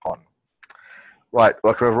Right,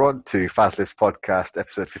 welcome everyone to Faz Lives Podcast,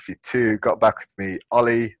 episode 52. Got back with me,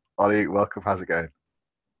 Ollie. Ollie, welcome. How's it going?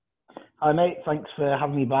 Hi mate, thanks for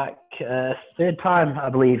having me back. Third time, I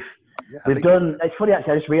believe. Yeah, I We've think so. done, it's funny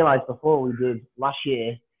actually, I just realised before we did, last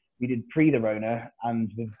year, we did pre the Rona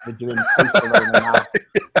and we're doing post the Rona now.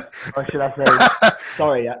 Or should I say,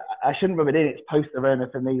 sorry, I shouldn't rub it in, it's post the Rona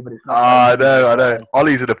for me, but it's not. I know.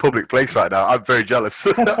 Ollie's in a public place right now. I'm very jealous.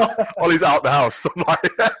 Ollie's out the house. I'm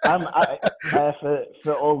like...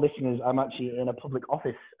 For all listeners, I'm actually in a public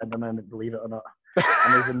office at the moment, believe it or not.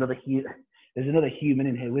 And there's another human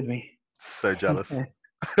in here with me. So jealous.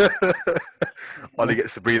 Ollie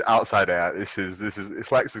gets to breathe outside air. This is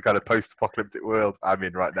it's like some kind of post-apocalyptic world I'm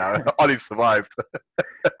in right now. Ollie survived.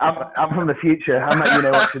 I'm from the future. I'm like, you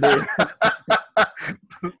know what to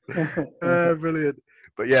do. Brilliant.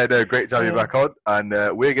 But yeah, no, great to have you back on. And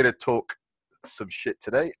we're going to talk some shit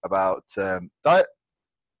today about diet.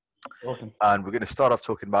 Awesome. And we're going to start off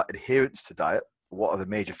talking about adherence to diet. What are the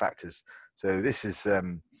major factors? So this has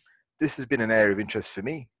been an area of interest for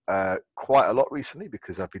me quite a lot recently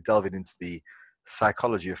because I've been delving into the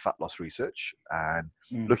psychology of fat loss research and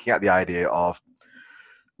looking at the idea of,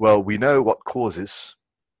 well, we know what causes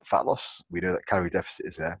fat loss. We know that calorie deficit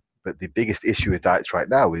is there. But the biggest issue with diets right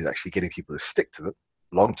now is actually getting people to stick to them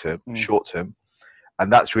long term, short term.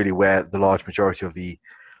 And that's really where the large majority of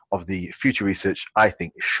the future research, I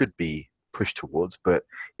think, should be pushed towards. But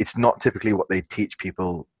it's not typically what they teach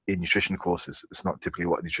people in nutrition courses. It's not typically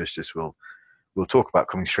what nutritionists will talk about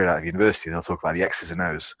coming straight out of university. They'll talk about the X's and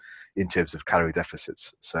O's in terms of calorie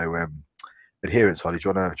deficits. So adherence, Holly, do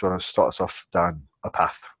you want to start us off down a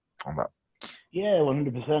path on that? Yeah,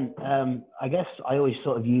 100%. I guess I always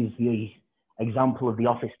sort of use the example of the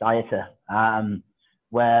office dieter,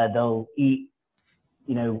 where they'll eat,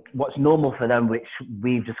 you know, what's normal for them, which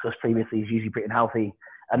we've discussed previously is usually pretty unhealthy.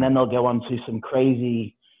 And then they'll go on to some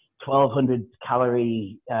crazy 1,200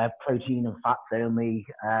 calorie protein and fats only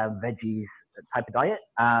veggies type of diet,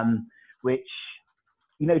 which,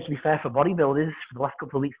 you know, to be fair, for bodybuilders, for the last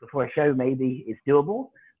couple of weeks before a show, maybe it's doable.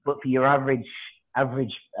 But for your average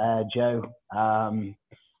Joe,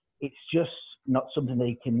 it's just not something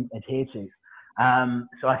they can adhere to.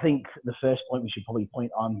 So I think the first point we should probably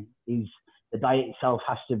point on is the diet itself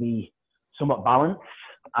has to be somewhat balanced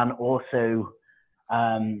and also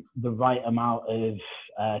the right amount of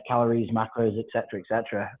calories, macros,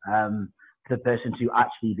 etc., for the person to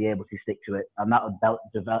actually be able to stick to it. And that would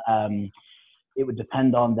it would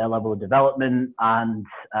depend on their level of development and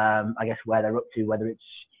I guess where they're up to, whether it's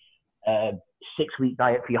a 6-week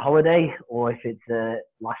diet for your holiday or if it's the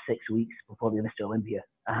last 6 weeks before the Mr. Olympia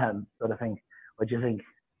sort of thing. What do you think?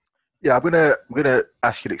 Yeah, I'm gonna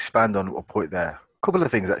ask you to expand on a point there. A couple of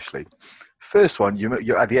things actually. First one, you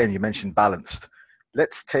at the end you mentioned balanced.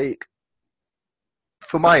 Let's take,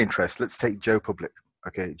 for my interest, let's take Joe Public.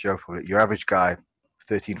 Okay, Joe Public, your average guy,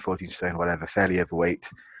 13, 14 stone, whatever, fairly overweight,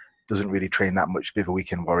 doesn't really train that much, bit of a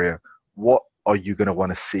weekend warrior. What are you going to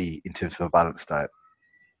want to see in terms of a balanced diet?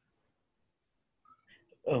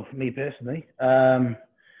 Oh, for me personally,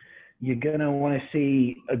 you're going to want to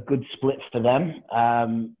see a good split for them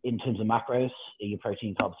in terms of macros, your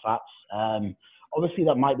protein, carbs, fats. Obviously,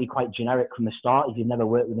 that might be quite generic from the start if you've never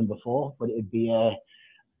worked with them before, but it would be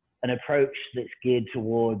an approach that's geared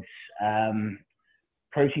towards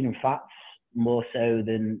protein and fats more so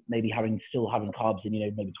than maybe still having carbs in, you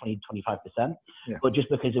know, maybe 20-25%. Yeah. But just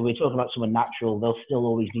because if we're talking about someone natural, they'll still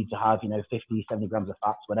always need to have, you know, 50-70 grams of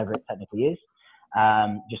fats, whatever it technically is.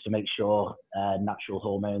 Just to make sure natural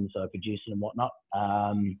hormones are producing and whatnot.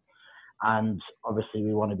 And obviously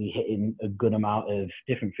we want to be hitting a good amount of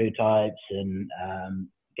different food types and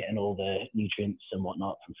getting all the nutrients and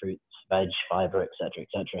whatnot from fruits, veg, fiber,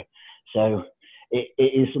 etc. So it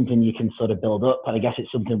is something you can sort of build up. And I guess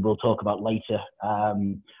it's something we'll talk about later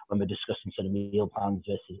when we're discussing sort of meal plans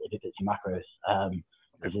versus if it's your macros.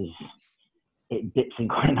 Because it dips in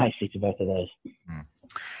quite nicely to both of those.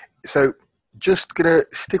 So just going to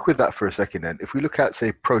stick with that for a second then. If we look at,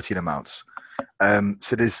 say, protein amounts,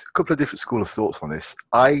 so there's a couple of different school of thoughts on this.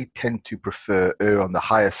 I tend to prefer err on the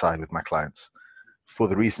higher side with my clients for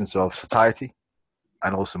the reasons of satiety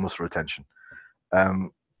and also muscle retention.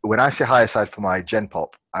 When I say higher side for my Gen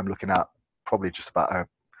Pop, I'm looking at probably just about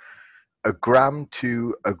a gram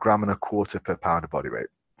to a gram and a quarter per pound of body weight.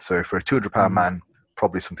 So for a 200-pound man,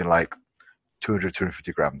 probably something like 200,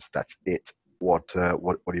 250 grams. That's it. What do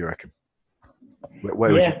you reckon?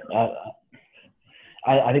 Where would you?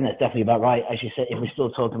 I think that's definitely about right. As you said, if we're still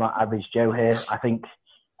talking about average Joe here, I think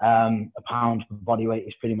a pound per body weight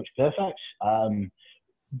is pretty much perfect.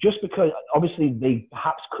 Just because obviously they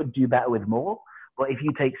perhaps could do better with more, But if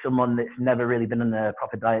you take someone that's never really been on a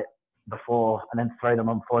proper diet before and then throw them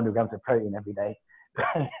on 400 grams of protein every day,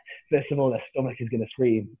 first of all, their stomach is going to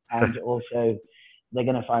scream. And also, they're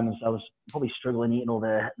going to find themselves probably struggling eating all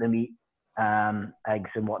the meat,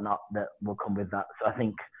 eggs and whatnot that will come with that. So I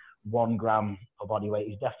think 1 gram per body weight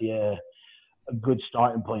is definitely a good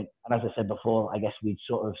starting point. And as I said before, I guess we'd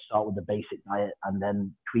sort of start with the basic diet and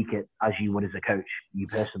then tweak it as you would as a coach, you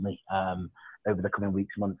personally, over the coming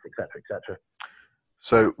weeks, months, etc., etc.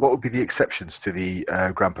 So what would be the exceptions to the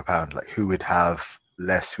gram per pound? Like who would have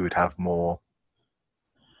less, who would have more?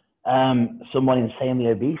 Someone insanely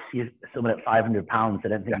obese, someone at 500 pounds, I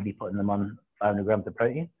don't think you'd be putting them on 500 grams of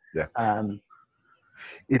protein. Yeah.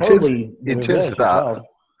 In terms of that, well.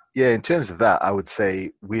 Yeah, in terms of that, I would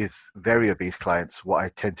say with very obese clients, what I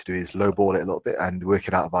tend to do is lowball it a little bit and work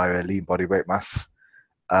it out via lean body weight mass.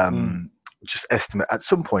 Just estimate at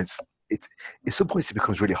some points. It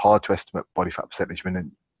becomes really hard to estimate body fat percentage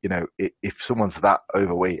when, you know, if someone's that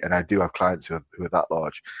overweight, and I do have clients who are that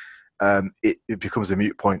large, it becomes a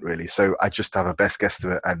moot point really. So I just have a best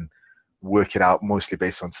guesstimate and work it out mostly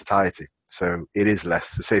based on satiety. So it is less.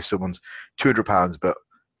 So say if someone's 200 pounds but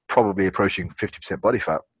probably approaching 50% body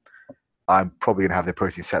fat, I'm probably going to have their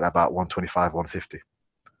protein set at about 125, 150.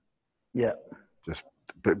 Yeah.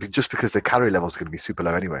 Just because the calorie levels are going to be super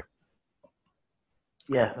low anyway.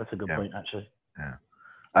 Yeah, that's a good point, actually. Yeah.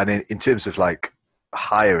 And in terms of like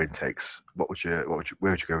higher intakes, where would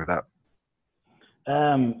you go with that?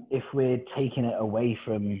 If we're taking it away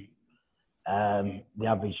from the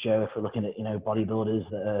average Joe, if we're looking at, you know, bodybuilders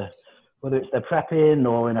that are, whether it's they're prepping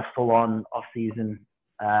or in a full-on off-season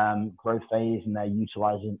growth phase and they're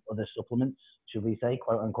utilizing other supplements, should we say,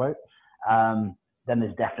 quote unquote, then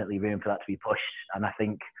there's definitely room for that to be pushed. And I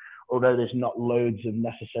think although there's not loads of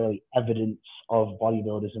necessarily evidence of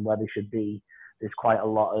bodybuilders and where they should be, there's quite a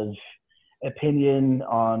lot of opinion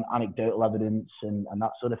on anecdotal evidence and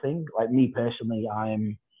that sort of thing. Like me personally,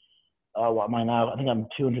 what am I now? I think I'm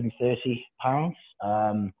 230 pounds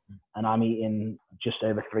and I'm eating just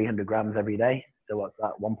over 300 grams every day. So what's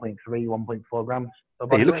that, 1.3, 1.4 grams?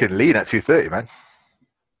 Hey, you're looking lean at 230, man.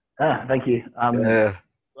 Thank you. Yeah.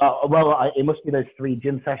 It must be those 3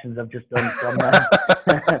 gym sessions I've just done from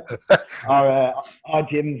our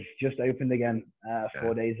gym's just opened again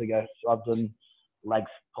 4 days ago. So I've done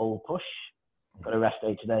legs, pull, push. Got a rest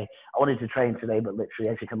day today. I wanted to train today, but literally,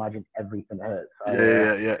 as you can imagine, everything hurts.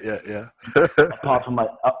 Yeah. apart from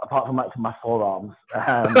my forearms,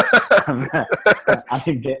 I'm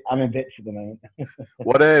in bits at the moment.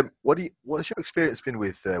 What's your experience been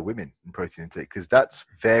with women in protein intake? Because that's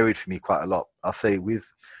varied for me quite a lot. I'll say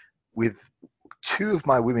with 2 of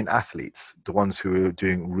my women athletes, the ones who are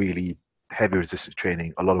doing really heavy resistance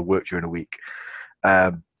training, a lot of work during a week,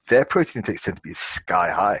 their protein intakes tend to be sky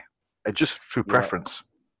high. And just through preference,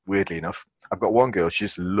 weirdly enough. I've got one girl, she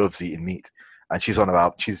just loves eating meat. And she weighs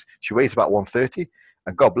about 130.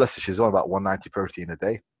 And God bless her, she's on about 190 protein a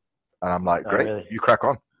day. And I'm like, great, really? You crack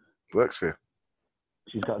on. Works for you.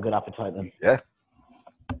 She's got a good appetite then. Yeah.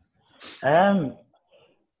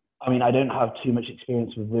 I mean, I don't have too much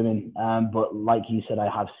experience with women, but like you said, I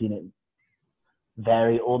have seen it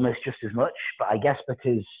vary almost just as much. But I guess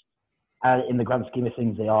because in the grand scheme of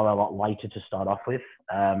things, they are a lot lighter to start off with.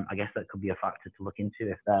 I guess that could be a factor to look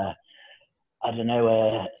into if they're, I don't know,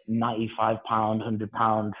 a 95 pound, 100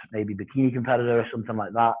 pound, maybe bikini competitor or something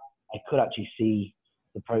like that. I could actually see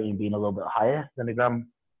the protein being a little bit higher than a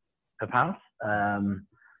gram per pound. And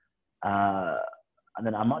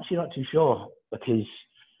then I'm actually not too sure because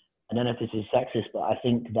I don't know if this is sexist, but I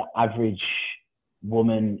think the average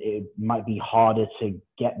woman, it might be harder to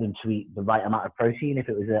get them to eat the right amount of protein if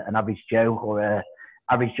it was an average Joe or a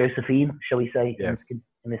average Josephine, shall we say, in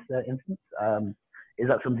this instance. Is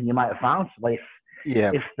that something you might have found? Like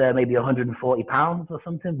if they're maybe 140 pounds or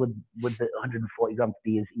something, would the 140 grams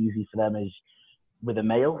be as easy for them as with a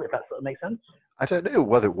male, if that sort of makes sense? I don't know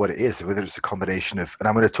what it is, whether it's a combination of, and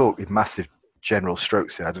I'm going to talk in massive general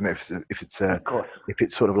strokes here. I don't know if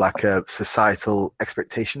it's sort of like a societal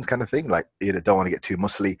expectations kind of thing, like, you know, don't want to get too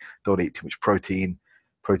muscly, don't eat too much protein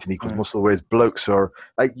equals muscle, whereas blokes are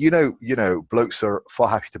like, you know, blokes are far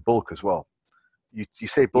happy to bulk as well. You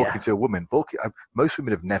say bulking to a woman, most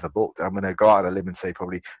women have never bulked. I'm going to go out on a limb and say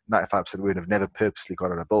probably 95% of women have never purposely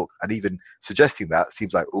gone on a bulk, and even suggesting that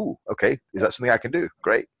seems like, ooh, okay, is that something I can do?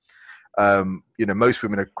 Great. You know, most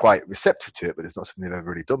women are quite receptive to it, but it's not something they've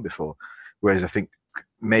ever really done before. Whereas I think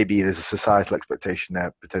maybe there's a societal expectation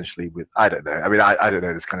there potentially with, I don't know. I mean, I don't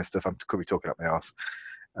know this kind of stuff. I could be talking up my arse.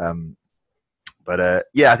 But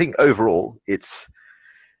I think overall it's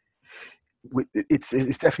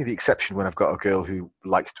definitely the exception when I've got a girl who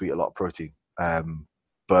likes to eat a lot of protein.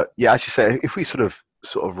 But yeah, as you say, if we sort of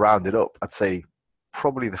round it up, I'd say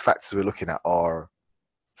probably the factors we're looking at are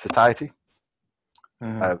satiety.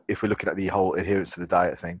 If we're looking at the whole adherence to the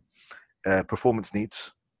diet thing, performance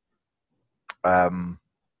needs.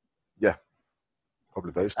 Yeah,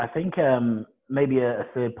 probably those two. I think maybe a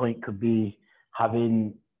third point could be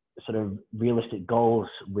having sort of realistic goals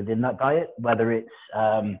within that diet, whether it's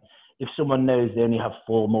if someone knows they only have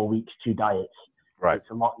 4 more weeks to diet, Right. it's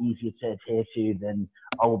a lot easier to adhere to than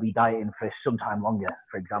I will be dieting for some time longer,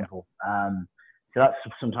 for example. So that's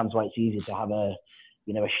sometimes why it's easier to have a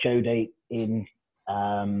show date in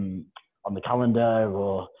on the calendar,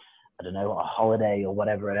 or I don't know, a holiday or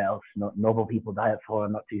whatever else. Normal people diet for,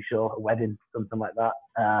 I'm not too sure, a wedding, something like that.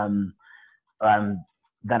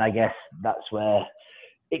 Then I guess that's where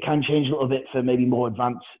it can change a little bit for maybe more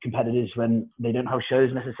advanced competitors when they don't have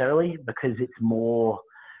shows necessarily, because it's more,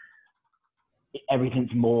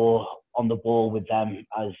 everything's more on the ball with them,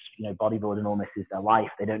 as bodybuilding almost is their life.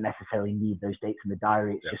 They don't necessarily need those dates in the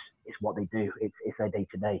diary. It's just, it's what they do. It's their day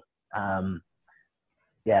to day.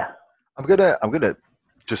 Yeah. I'm gonna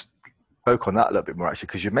just poke on that a little bit more, actually,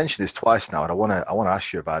 because you mentioned this twice now, and I want to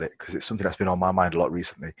ask you about it because it's something that's been on my mind a lot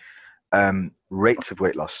recently. Rates of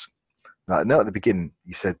weight loss. Now, I know at the beginning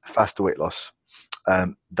you said faster weight loss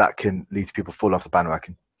that can lead to people falling off the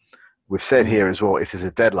bandwagon. We've said here as well, if there's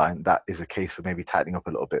a deadline, that is a case for maybe tightening up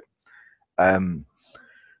a little bit.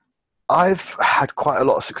 I've had quite a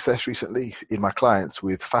lot of success recently in my clients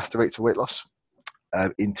with faster rates of weight loss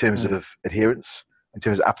in terms of adherence, in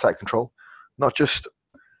terms of appetite control, not just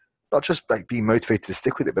like being motivated to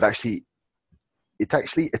stick with it, but it's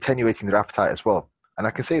actually attenuating their appetite as well. And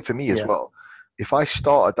I can say it for me as well. If I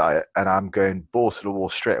start a diet and I'm going balls to the wall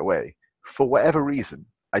straight away, for whatever reason,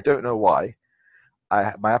 I don't know why,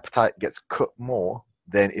 my appetite gets cut more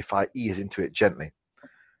than if I ease into it gently.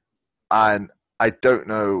 And I don't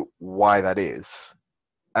know why that is.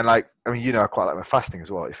 And I quite like my fasting as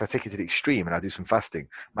well. If I take it to the extreme and I do some fasting,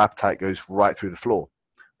 my appetite goes right through the floor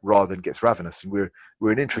rather than gets ravenous. And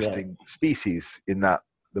we're an interesting species in that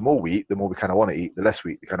the more we eat, the more we kind of want to eat. The less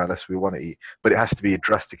we eat, the kind of less we want to eat. But it has to be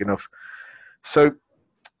drastic enough. So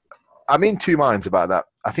I'm in two minds about that.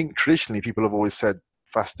 I think traditionally people have always said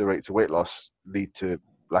faster rates of weight loss lead to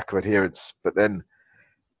lack of adherence, but then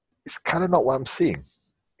it's kind of not what I'm seeing.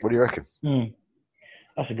 What do you reckon?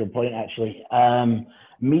 That's a good point, actually.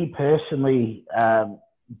 Me personally,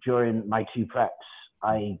 during my 2 preps,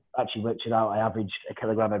 I actually worked it out. I averaged a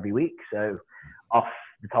kilogram every week. So off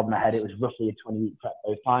the top of my head, it was roughly a 20-week prep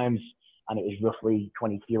both times, and it was roughly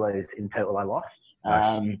 20 kilos in total I lost.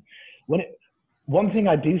 Nice. One thing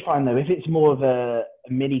I do find, though, if it's more of a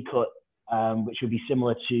mini cut, which would be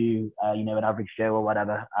similar to, an average Joe or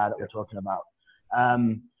whatever that we're talking about,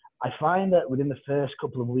 I find that within the first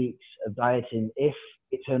couple of weeks of dieting, if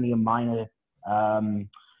it's only a minor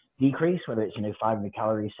decrease, whether it's 500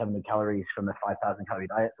 calories, 700 calories from a 5,000 calorie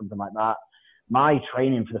diet, something like that, my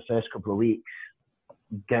training for the first couple of weeks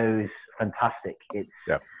goes fantastic.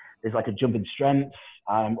 There's like a jump in strength.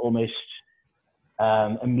 I'm almost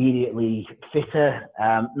immediately fitter.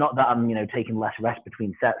 Not that I'm taking less rest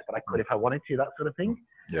between sets, but I could if I wanted to, that sort of thing.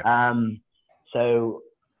 So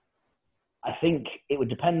I think it would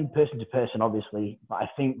depend person to person, obviously, but I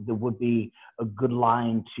think there would be a good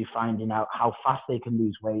line to finding out how fast they can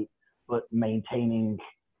lose weight, but maintaining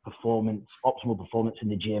optimal performance in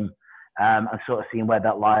the gym, and sort of seeing where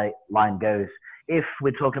that line goes. If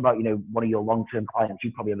we're talking about, one of your long-term clients,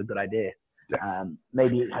 you probably have a good idea.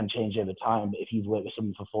 Maybe it can change over time, but if you've worked with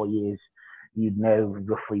someone for 4 years, you'd know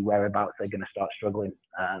roughly whereabouts they're going to start struggling.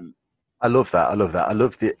 I love that.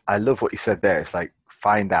 I love what you said there. It's like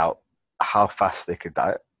find out how fast they can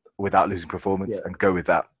diet without losing performance and go with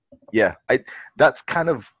that. That's kind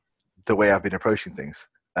of the way I've been approaching things,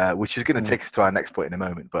 which is going to take us to our next point in a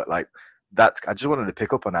moment. But I just wanted to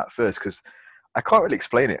pick up on that first because I can't really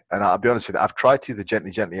explain it. And I'll be honest with you, I've tried to do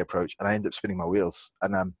the gently approach and I end up spinning my wheels.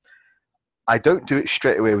 And I don't do it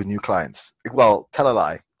straight away with new clients. Well, tell a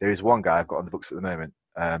lie. There is one guy I've got on the books at the moment.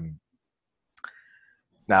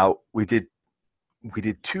 Now we did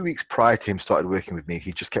 2 weeks prior to him started working with me.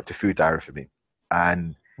 He just kept a food diary for me,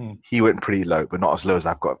 and he went pretty low, but not as low as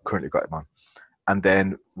I've currently got him on. And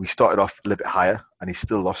then we started off a little bit higher, and he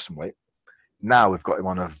still lost some weight. Now we've got him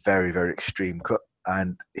on a very, very extreme cut,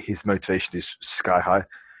 and his motivation is sky high,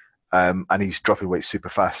 and he's dropping weight super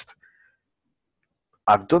fast.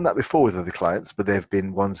 I've done that before with other clients, but they've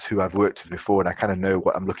been ones who I've worked with before, and I kind of know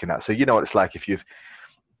what I'm looking at. So you know what it's like if you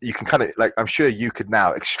can kind of I'm sure you could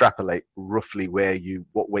now extrapolate roughly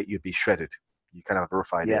what weight you'd be shredded. You kind of have a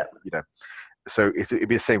rough idea, so it'd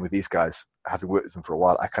be the same with these guys. Having worked with them for a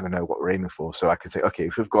while, I kind of know what we're aiming for. So I can say, okay,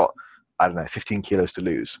 if we've got, I don't know, 15 kilos to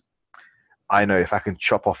lose, I know if I can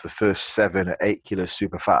chop off the first 7 or 8 kilos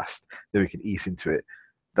super fast, then we can ease into it.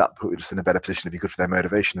 That puts us in a better position to be good for their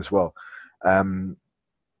motivation as well.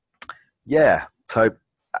 Yeah, so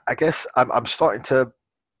I guess I'm starting to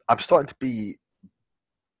be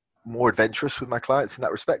more adventurous with my clients in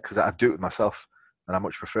that respect because I do it with myself and I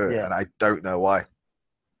much prefer it, and I don't know why.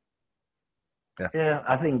 Yeah,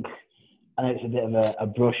 I know it's a bit of a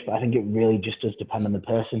brush, but I think it really just does depend on the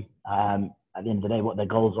person. At the end of the day, what their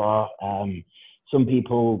goals are. Some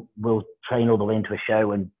people will train all the way into a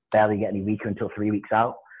show and barely get any weaker until 3 weeks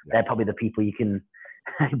out. Yeah. They're probably the people you can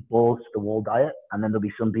balls to the wall diet. And then there'll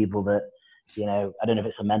be some people that, you know, I don't know if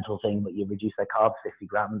it's a mental thing, but you reduce their carbs 50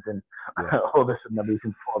 grams and all of a sudden they're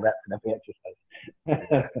losing 4 reps in every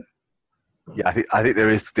exercise. Yeah, I think there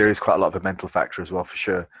is quite a lot of a mental factor as well, for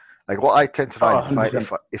sure. Like what I tend to find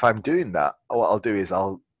is if I'm doing that, what I'll do is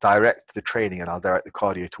I'll direct the training and I'll direct the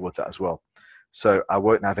cardio towards that as well. So I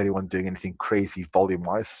won't have anyone doing anything crazy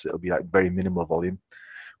volume-wise. It'll be like very minimal volume,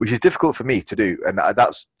 which is difficult for me to do. And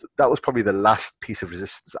that was probably the last piece of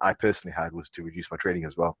resistance I personally had, was to reduce my training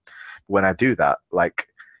as well. When I do that, like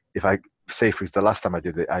if I say, for the last time I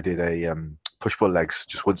did it, I did a push-pull legs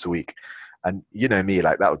just once a week. And you know me,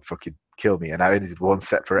 like that would fucking kill me. And I only did 1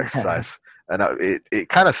 set per exercise. And it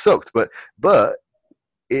kind of sucked. But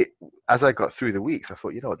as I got through the weeks, I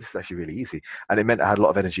thought, you know what, this is actually really easy. And it meant I had a lot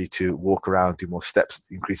of energy to walk around, do more steps,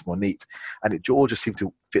 increase more NEAT. And it all just seemed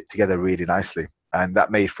to fit together really nicely. And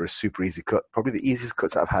that made for a super easy cut. Probably the easiest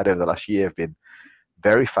cuts I've had over the last year have been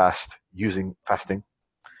very fast, using fasting,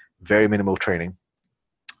 very minimal training,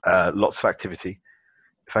 lots of activity.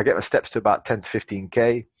 If I get my steps to about 10 to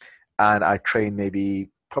 15K and I train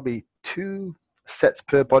probably 2 sets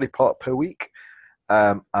per body part per week,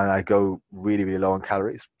 and I go really, really low on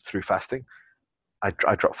calories through fasting,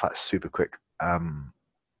 I drop fat super quick.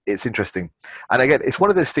 It's interesting. And again, it's one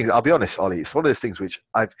of those things, I'll be honest, Ollie, it's one of those things which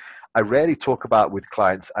I rarely talk about with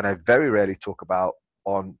clients and I very rarely talk about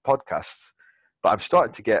on podcasts, but I'm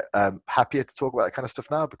starting to get happier to talk about that kind of stuff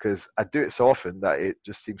now because I do it so often that it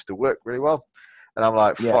just seems to work really well. And I'm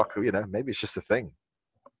like, fuck, you know, maybe it's just a thing.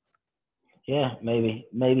 Yeah, maybe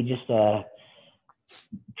just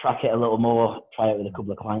track it a little more, try it with a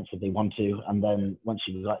couple of clients if they want to, and then once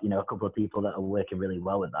you've got, you know, a couple of people that are working really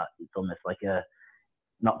well with that, it's almost like a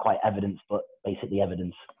not quite evidence, but basically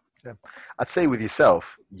evidence. Yeah, I'd say with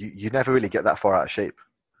yourself, you never really get that far out of shape.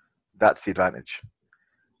 That's the advantage.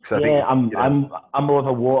 So yeah, I'm more of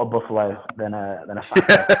a water buffalo than a fat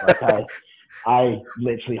guy. Like I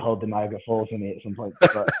literally hold the Niagara Falls in me at some point,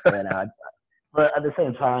 but you know, but at the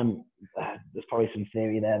same time, there's probably some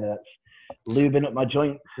theory there that's lubing up my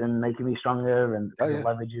joints and making me stronger and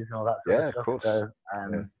leverages and all that sort of stuff. Of course. So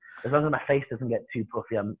as long as my face doesn't get too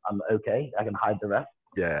puffy, I'm okay. I can hide the rest.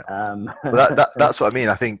 Yeah. Well, that's what I mean.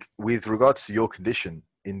 I think with regards to your condition,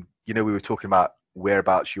 we were talking about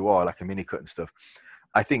whereabouts you are, like a mini cut and stuff.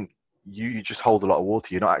 I think you just hold a lot of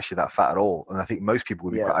water. You're not actually that fat at all. And I think most people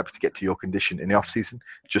would be quite happy to get to your condition in the off season.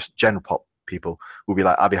 Just general pop people will be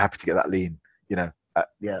like, I'll be happy to get that lean, you know.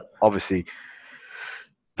 Obviously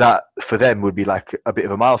that for them would be like a bit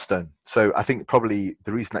of a milestone. So I think probably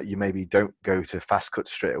the reason that you maybe don't go to fast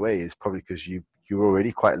cuts straight away is probably because you're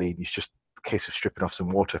already quite lean. It's just a case of stripping off some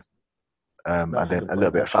water and then a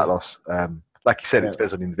little bit of fat loss. Like you said, it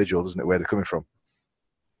depends on the individual, doesn't it, where they're coming from.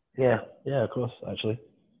 Yeah, of course, actually.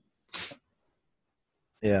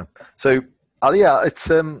 Yeah. So, it's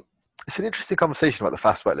an interesting conversation about the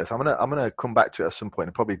fast wet list. I'm gonna come back to it at some point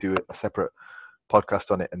and probably do a separate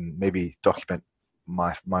podcast on it and maybe document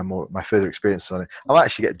my further experiences on it. I might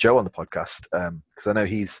actually get Joe on the podcast because I know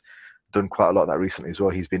he's done quite a lot of that recently as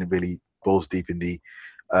well. He's been really balls deep in the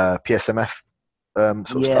PSMF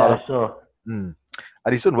sort of style. Yeah, sure. And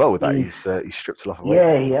he's done well with that. He's stripped a lot of weight.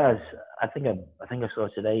 Yeah, he has. I think I saw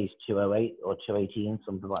today he's 208 or 218,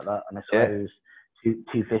 something like that, and I saw he was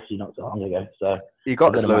 250 not so long ago. So he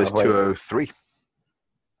got as low as 203.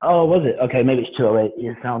 Oh, was it? Okay, maybe it's 208.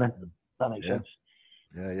 You're counting. That makes sense.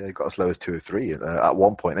 Yeah, he got as low as 203 at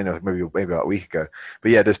one point. Anyway, maybe about a week ago.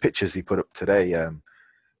 But yeah, there's pictures he put up today.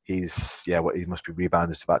 He must be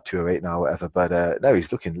rebounded to about 208 now, or whatever. But no,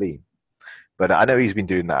 he's looking lean. But I know he's been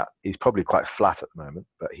doing that. He's probably quite flat at the moment,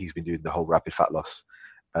 but he's been doing the whole rapid fat loss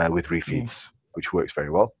with refeeds, which works very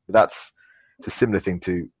well. But it's a similar thing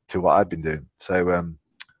to what I've been doing. So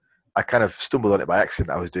I kind of stumbled on it by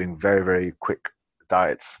accident. I was doing very, very quick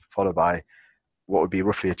diets, followed by what would be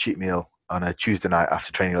roughly a cheat meal on a Tuesday night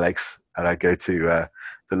after training legs. and I go to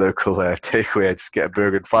the local takeaway. I just get a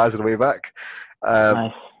burger and fries on the way back.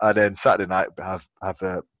 Nice. And then Saturday night have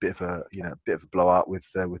a bit of a blowout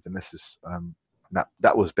with the missus.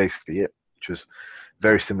 That was basically it, which was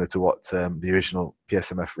very similar to what the original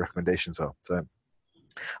PSMF recommendations are. So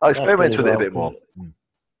I'll experiment with it a bit more.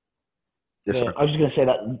 Yes, yeah, I was just going to say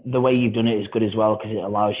that the way you've done it is good as well, because it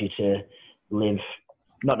allows you to live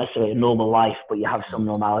not necessarily a normal life, but you have some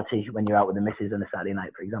normality when you're out with the missus on a Saturday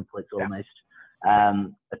night, for example. It's almost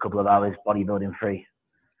a couple of hours bodybuilding free,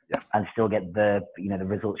 and still get the the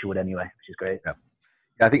results you would anyway, which is great. Yeah,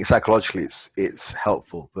 I think psychologically it's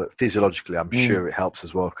helpful, but physiologically I'm sure it helps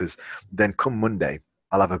as well, because then come Monday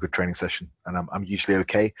I'll have a good training session, and I'm usually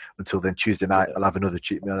okay until then. Tuesday night I'll have another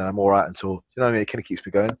cheat meal, and I'm all right until, you know what I mean. It kind of keeps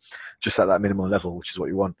me going, just at that minimum level, which is what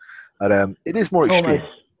you want. And it is more extreme.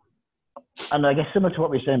 And I guess similar to what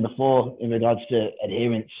we were saying before in regards to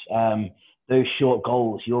adherence, those short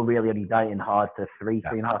goals, you're really only dieting hard for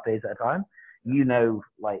 3.5 days at a time. You know,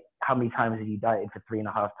 like, how many times have you dieted for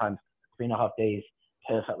 3.5 days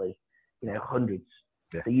perfectly? Hundreds.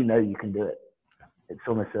 Yeah. So you can do it. It's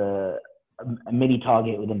almost a mini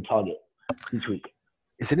target within target each week.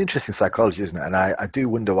 It's an interesting psychology, isn't it? And I do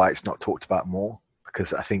wonder why it's not talked about more,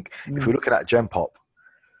 because I think if we're looking at Gen Pop,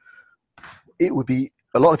 it would be,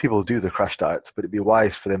 a lot of people do the crash diets, but it'd be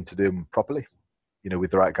wise for them to do them properly,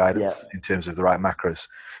 with the right guidance in terms of the right macros,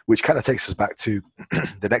 which kind of takes us back to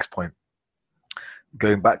the next point.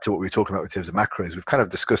 Going back to what we were talking about in terms of macros, we've kind of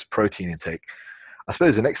discussed protein intake. I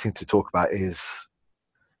suppose the next thing to talk about is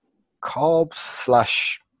carbs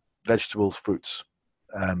 / vegetables, fruits.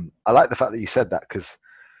 I like the fact that you said that, because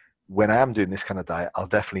when I am doing this kind of diet, I'll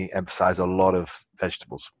definitely emphasize a lot of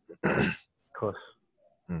vegetables. Of course.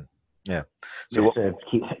 Yeah. So to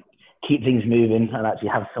keep things moving and actually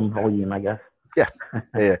have some volume, I guess.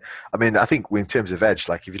 Yeah. I mean, I think in terms of veg,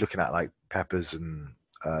 like if you're looking at like peppers and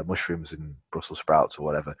mushrooms and Brussels sprouts or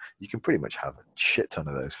whatever, you can pretty much have a shit ton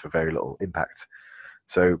of those for very little impact.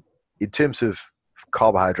 So in terms of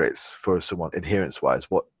carbohydrates for someone adherence wise,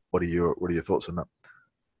 what are your thoughts on that?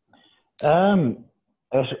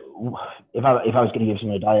 If I was going to give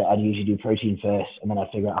someone a diet, I'd usually do protein first, and then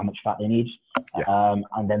I'd figure out how much fat they need,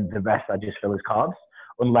 and then the rest I just fill as carbs,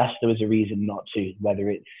 unless there was a reason not to. Whether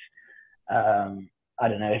it's I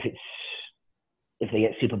don't know, if they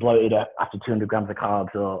get super bloated after 200 grams of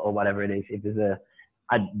carbs or whatever it is. If there's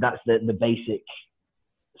that's the basic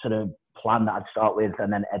sort of plan that I'd start with,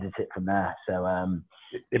 and then edit it from there. So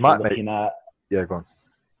it might make. Go on.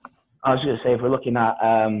 I was going to say, if we're looking at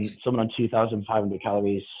someone on 2,500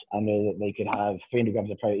 calories, I know that they could have 300 grams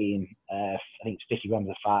of protein, I think it's 50 grams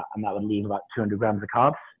of fat, and that would leave about 200 grams of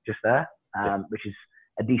carbs just there, which is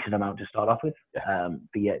a decent amount to start off with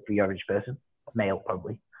for your average person, male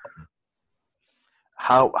probably.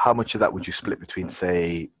 How much of that would you split between,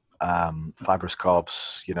 say, fibrous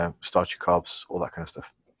carbs, starchy carbs, all that kind of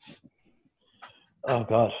stuff? Oh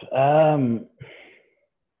gosh,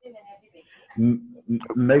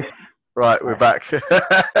 most. Right, we're back.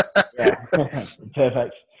 Yeah,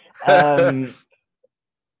 perfect. So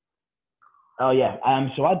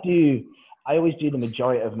I always do the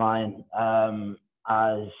majority of mine as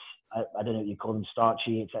I don't know what you call them,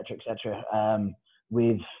 starchy, etc.,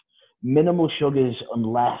 with minimal sugars,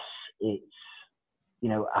 unless it's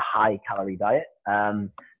a high calorie diet.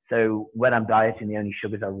 So when I'm dieting, the only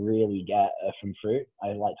sugars I really get are from fruit. I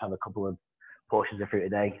like to have a couple of portions of fruit a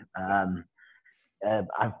day.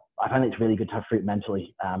 I find it's really good to have fruit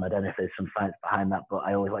mentally. I don't know if there's some science behind that, but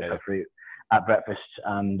I always like to have fruit at breakfast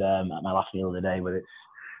and at my last meal of the day, whether it's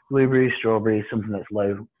blueberries, strawberries, something that's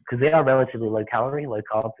low, because they are relatively low calorie, low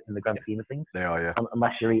carb in the grand scheme of things. They are, yeah.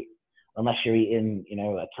 Unless you're eating,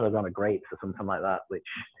 a kilogram of grapes or something like that, which,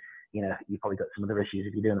 you probably got some other issues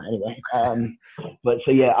if you're doing that anyway. But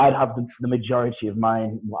so yeah, I'd have the majority of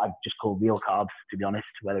mine, what I'd just call real carbs, to be honest,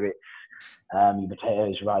 whether it's your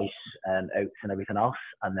potatoes, rice, and oats, and everything else,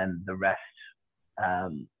 and then the rest,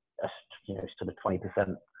 sort of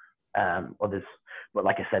 20% others. But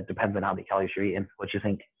like I said, depends on how many calories you're eating. What do you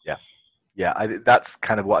think? Yeah. That's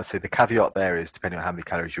kind of what I'd say. The caveat there is depending on how many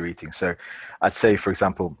calories you're eating. So I'd say, for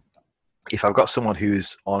example, if I've got someone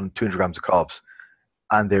who's on 200 grams of carbs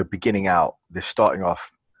and they're beginning out, they're starting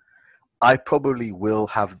off, I probably will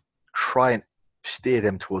try and steer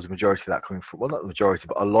them towards the majority of that coming from, well, not the majority,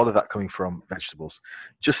 but a lot of that coming from vegetables,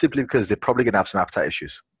 just simply because they're probably going to have some appetite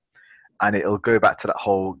issues. And it'll go back to that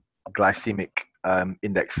whole glycemic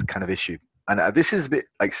index kind of issue. And this is a bit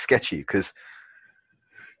like sketchy, because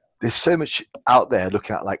there's so much out there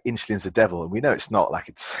looking at like insulin's the devil, and we know it's not. Like,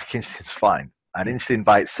 insulin's fine, and insulin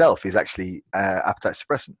by itself is actually appetite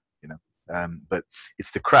suppressant. But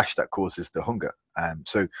it's the crash that causes the hunger.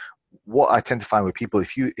 So what I tend to find with people,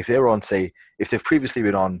 if they're on, say, if they've previously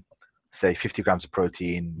been on, say, 50 grams of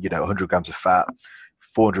protein, 100 grams of fat,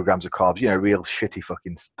 400 grams of carbs, real shitty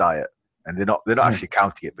fucking diet, and they're not actually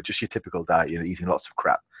counting it, but just your typical diet, eating lots of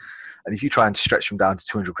crap. And if you try and stretch them down to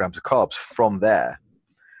 200 grams of carbs from there,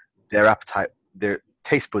 their appetite, their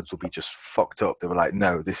taste buds will be just fucked up. They were like,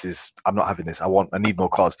 no, I'm not having this. I need more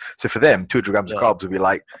carbs. So for them, 200 grams of carbs will be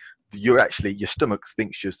like, your stomach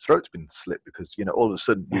thinks your throat's been slit because, all of a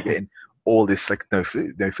sudden you're getting all this, like, no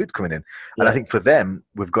food coming in. And I think for them,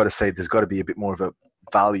 we've got to say there's got to be a bit more of a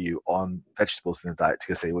value on vegetables in the diet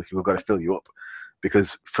to say, we've got to fill you up.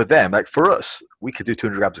 Because for them, like for us, we could do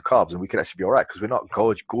 200 grams of carbs and we could actually be all right because we're not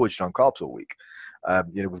gorged on carbs all week.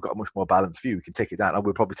 We've got a much more balanced view. We can take it down, and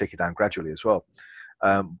we'll probably take it down gradually as well.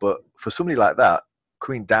 But for somebody like that,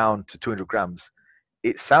 coming down to 200 grams,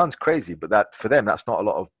 it sounds crazy, but that for them, that's not a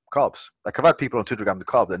lot of carbs. Like I've had people on 200 grams of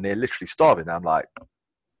carbs and they're literally starving. And I'm like,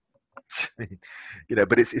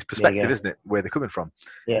 but it's perspective, isn't it? Where they're coming from.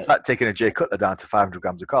 Yeah. It's like taking a Jay Cutler down to 500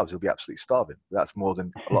 grams of carbs. He'll be absolutely starving. That's more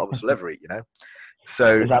than a lot of us will ever eat,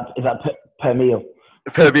 So is that per meal?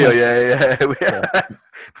 Per meal, yeah.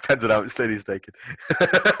 Depends on how much slitty he's taking.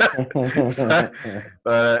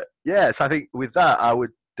 So I think with that, I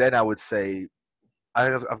would say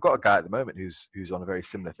I've got a guy at the moment who's on a very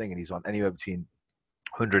similar thing, and he's on anywhere between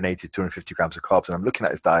 180 to 250 grams of carbs. And I'm looking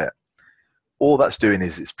at his diet. All that's doing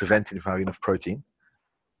is it's preventing him from having enough protein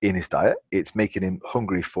in his diet. It's making him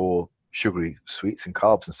hungry for sugary sweets and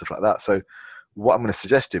carbs and stuff like that. So what I'm going to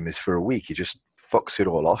suggest to him is for a week, he just fucks it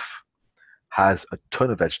all off, has a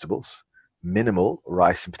ton of vegetables, minimal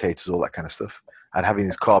rice and potatoes, all that kind of stuff, and having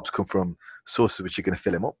his carbs come from sources which are going to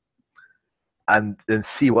fill him up, and then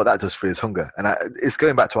see what that does for his hunger. And it's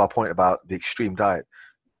going back to our point about the extreme diet,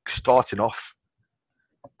 starting off,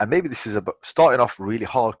 and maybe this is about starting off really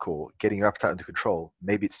hardcore, getting your appetite under control.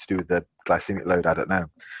 Maybe it's to do with the glycemic load, I don't know.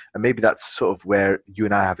 And maybe that's sort of where you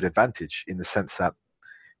and I have an advantage in the sense that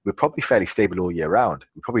we're probably fairly stable all year round.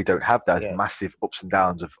 We probably don't have those massive ups and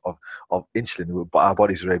downs of insulin, but our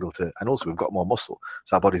bodies are able to, and also we've got more muscle,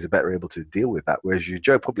 so our bodies are better able to deal with that. Whereas your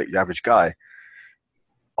Joe Public, your average guy,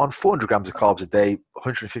 on 400 grams of carbs a day,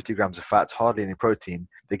 150 grams of fats, hardly any protein,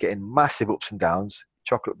 they're getting massive ups and downs,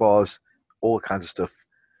 chocolate bars, all kinds of stuff.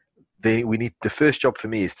 The first job for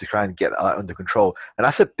me is to try and get that under control. And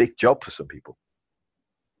that's a big job for some people.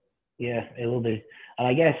 Yeah, it will be. And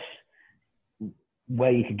I guess where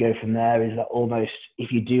you could go from there is that almost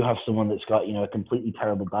if you do have someone that's got, a completely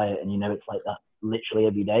terrible diet and it's like that literally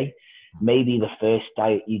every day, maybe the first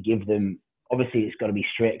diet you give them, obviously it's got to be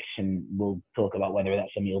strict, and we'll talk about whether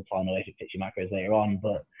that's a meal plan or if it fits your macros later on,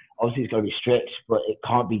 but obviously it's got to be strict, but it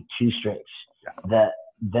can't be too strict that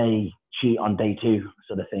they cheat on day 2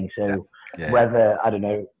 sort of thing. So whether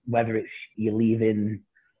it's you're leaving,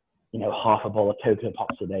 half a bowl of Cocoa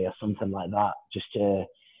Pops a day or something like that, just so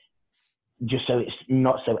it's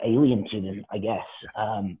not so alien to them, I guess.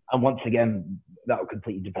 And once again, that will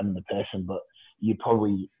completely depend on the person, but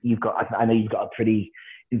I know you've got a pretty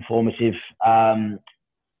informative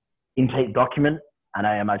intake document, and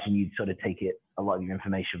I imagine you'd sort of take a lot of your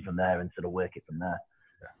information from there and sort of work it from there.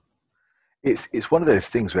 It's one of those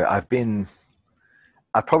things where I've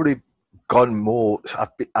probably gotten more,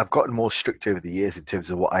 I've gotten more strict over the years in terms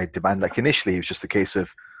of what I demand. Like initially it was just a case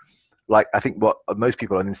of, like, I think what most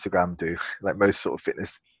people on Instagram do, like most sort of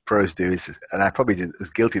fitness pros do is, and I probably was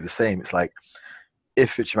guilty of the same. It's like,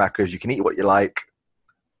 if it's your macros, you can eat what you like,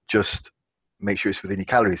 just make sure it's within your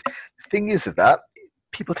calories. The thing is of that,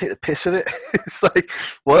 people take the piss with it. It's like,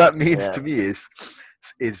 what that means to me is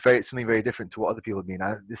something very different to what other people mean.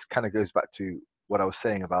 This kind of goes back to what I was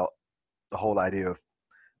saying about the whole idea of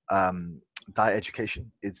diet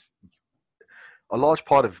education. It's a large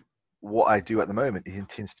part of what I do at the moment. It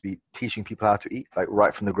intends to be teaching people how to eat, like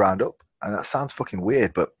right from the ground up. And that sounds fucking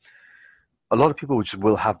weird, but a lot of people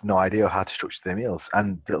will have no idea how to structure their meals.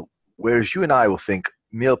 And whereas you and I will think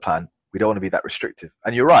meal plan, we don't want to be that restrictive.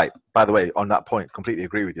 And you're right, by the way, on that point, completely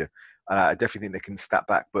agree with you. And I definitely think they can step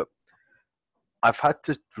back. But I've had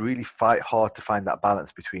to really fight hard to find that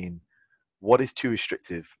balance between what is too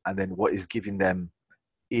restrictive and then what is giving them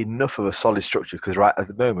enough of a solid structure. Because right at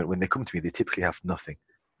the moment, when they come to me, they typically have nothing.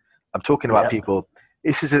 I'm talking about people.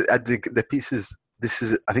 This is I think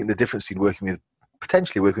the difference between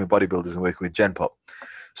potentially working with bodybuilders and working with Gen Pop.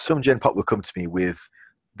 Some Gen Pop will come to me with,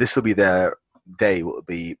 this will be their day. Will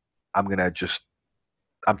be, I'm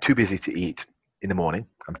too busy to eat in the morning.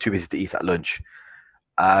 I'm too busy to eat at lunch.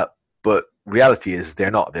 But reality is they're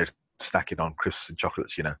not. They're snacking on crisps and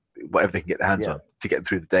chocolates, whatever they can get their hands Yeah. on to get them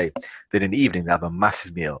through the day. Then in the evening, they have a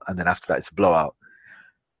massive meal. And then after that, it's a blowout.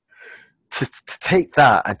 To take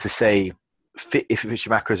that and to say, if it fits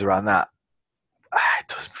your macros around that, it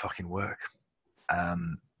doesn't fucking work. I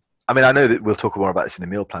mean, I know that we'll talk more about this in the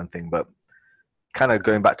meal plan thing, but kind of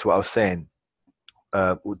going back to what I was saying,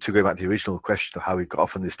 to go back to the original question of how we got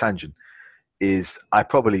off on this tangent, is I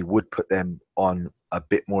probably would put them on a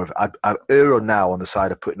bit more of, I err on now on the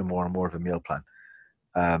side of putting them on more of a meal plan,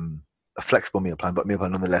 a flexible meal plan, but meal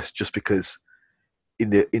plan nonetheless, just because in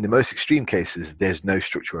the most extreme cases, there's no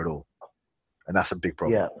structure at all. And that's a big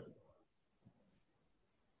problem. Yeah.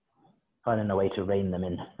 Finding a way to rein them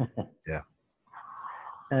in. Yeah.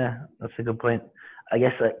 Yeah, that's a good point. I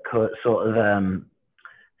guess that sort of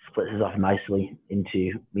splits us off nicely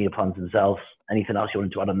into meal plans themselves. Anything else you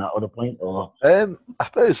wanted to add on that other point, or? I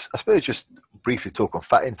suppose just briefly talk on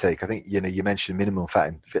fat intake. I think you mentioned minimum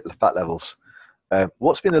fat levels.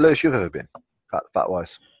 What's been the lowest you've ever been, fat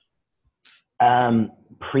wise?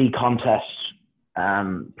 Pre-contest,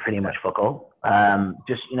 pretty much fuck all.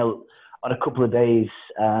 Just on a couple of days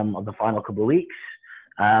of the final couple of weeks,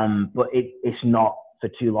 but it's not for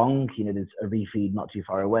too long. There's a refeed not too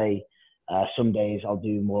far away. Some days I'll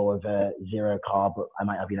do more of a zero carb, but I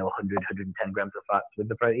might have 100, 110 grams of fats with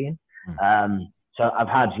the protein. So I've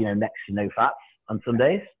had next to no fats on some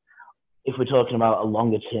days. If we're talking about a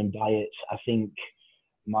longer term diet, I think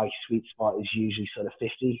my sweet spot is usually sort of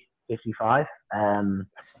 50, 55.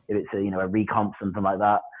 If it's a recomp, something like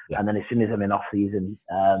that. Yeah. And then as soon as I'm in off season,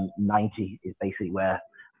 90 is basically where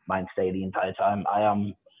mine stay the entire time.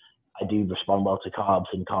 I do respond well to carbs,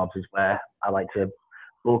 and carbs is where I like to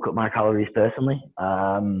bulk up my calories personally.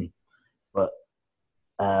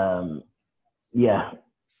 Yeah.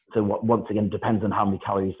 So once again, depends on how many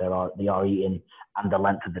calories they are eating and the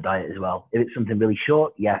length of the diet as well. If it's something really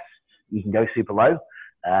short, yes, you can go super low.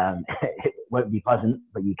 It won't be pleasant,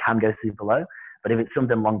 but you can go super low. But if it's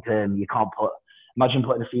something long term, you can't imagine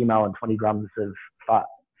putting a female on 20 grams of fat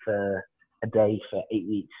for a day for 8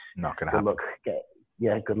 weeks. Not gonna happen.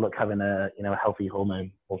 Good luck having a healthy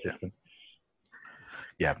hormone system.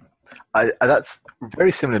 Yeah. That's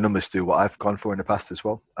very similar numbers to what I've gone for in the past as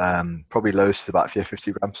well. Probably lowest is about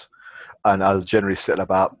 50 grams, and I'll generally sit at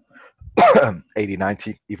about 80,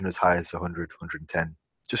 90, even as high as 100, 110.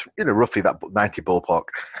 Just roughly that 90 ballpark,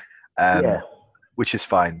 which is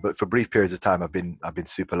fine. But for brief periods of time, I've been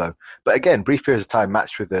super low. But again, brief periods of time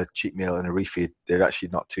matched with a cheat meal and a refeed, they're actually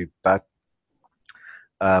not too bad.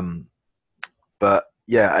 But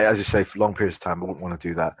yeah, as you say, for long periods of time, I wouldn't want to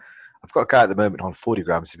do that. I've got a guy at the moment on 40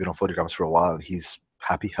 grams. He's been on 40 grams for a while, and he's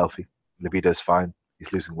happy, healthy. Libido's fine.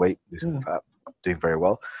 He's losing weight, losing fat, doing very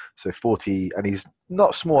well. So 40, and he's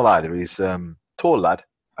not small either. He's tall lad,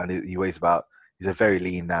 and he weighs he's a very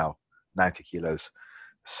lean now, 90 kilos.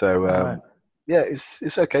 So yeah,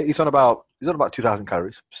 it's okay. He's on about 2,000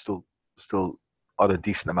 calories. Still on a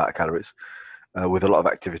decent amount of calories, with a lot of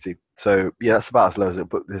activity. So yeah, that's about as low as it.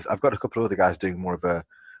 But I've got a couple of other guys doing more of a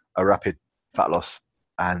rapid fat loss,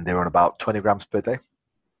 and they're on about 20 grams per day.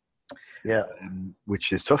 Yeah,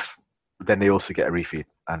 which is tough. But then they also get a refeed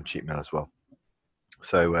and cheat meal as well.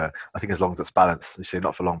 So I think as long as it's balanced, you say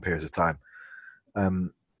not for long periods of time.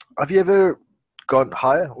 Have you ever gone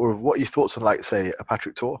higher, or what are your thoughts on, like, say, a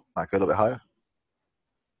Patrick Tor? Might go a little bit higher.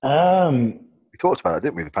 We talked about that,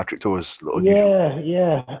 didn't we? The Patrick Tor's unusual.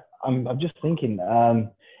 Yeah. I'm just thinking.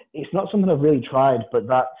 It's not something I've really tried, but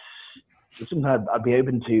it's something I'd be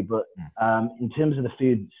open to. But in terms of the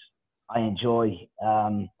foods I enjoy,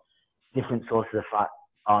 different sources of fat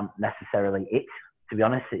aren't necessarily it. To be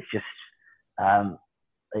honest, it's just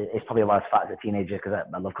it's probably why I was fat as a teenager, because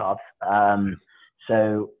I love carbs.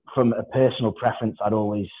 So from a personal preference, I'd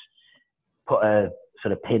always put a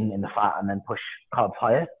sort of pin in the fat and then push carbs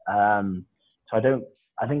higher. So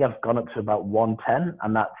I think I've gone up to about 110,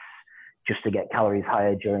 and that's just to get calories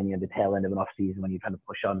higher during the tail end of an off season when you're trying to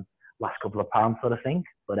push on last couple of pounds sort of thing.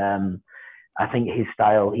 But I think his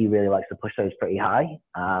style, he really likes to push those pretty high.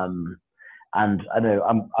 And I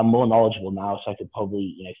know I'm more knowledgeable now, so I could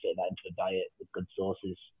probably fit that into a diet with good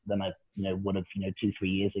sources than I would have 2-3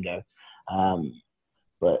 years ago.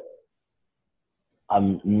 But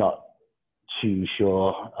I'm not too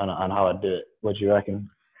sure on how I'd do it. What do you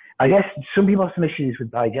reckon? I guess some people have some issues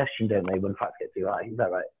with digestion, don't they, when fats get too high? Is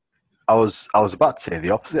that right? I was about to say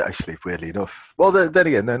the opposite, actually, weirdly enough. Well, then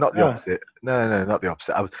again, no, not the opposite. No, not the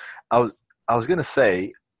opposite. I was going to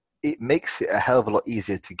say it makes it a hell of a lot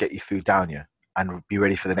easier to get your food down you and be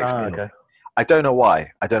ready for the next meal. Okay. I don't know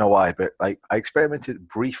why, but like I experimented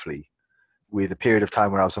briefly with a period of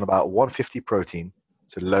time where I was on about 150 protein,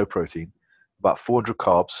 so low protein, about 400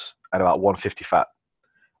 carbs, and about 150 fat.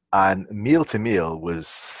 And meal to meal was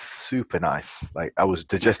super nice. Like I was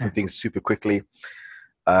digesting things super quickly.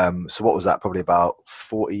 So what was that? Probably about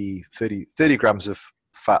 30 grams of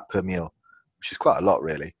fat per meal, which is quite a lot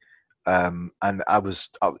really. And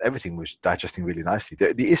everything was digesting really nicely.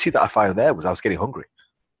 The issue that I found there was I was getting hungry.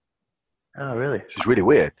 Oh, really? Which is really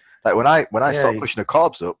weird. Like when I Yeah, start pushing the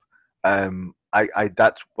carbs up, I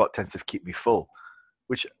that's what tends to keep me full.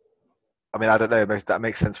 Which, I mean, I don't know. That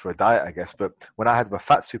makes sense for a diet, I guess. But when I had my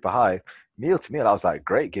fat super high, meal to meal, I was like,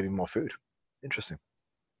 great, give me more food. Interesting.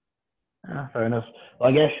 fair enough. Well,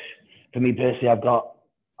 I guess for me personally, I've got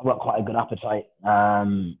quite a good appetite.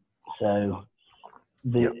 So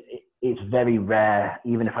Yep. it's very rare,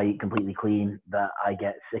 even if I eat completely clean, that I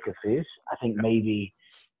get sick of food. I think maybe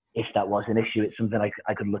if that was an issue, it's something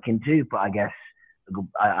I could look into. But I guess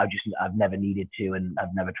I've never needed to, and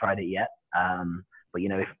I've never tried it yet. But you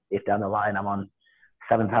know, if down the line I'm on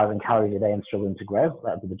 7,000 calories a day and struggling to grow,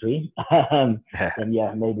 that'd be the dream. Yeah. Then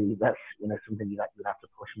yeah, maybe that's something you'd have to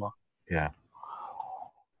push more. Yeah.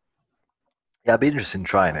 Yeah, I'd be interested in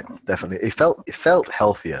trying it. Definitely. It felt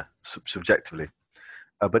healthier subjectively,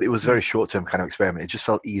 but it was a very short term kind of experiment. It just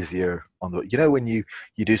felt easier on when you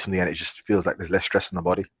do something and it just feels like there's less stress on the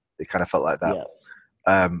body. It kind of felt like that.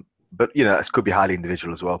 Yeah. But this could be highly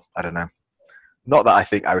individual as well. I don't know. Not that I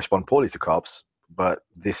think I respond poorly to carbs, but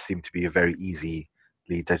this seemed to be a very easily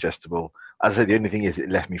digestible. As I said, the only thing is it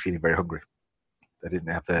left me feeling very hungry. I didn't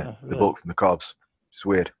have the bulk from the carbs. It's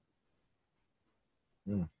weird.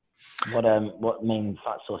 Mm. What main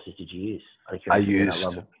fat sources did you use?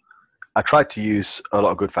 I tried to use a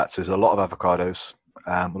lot of good fats. There's a lot of avocados,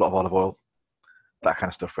 a lot of olive oil, that kind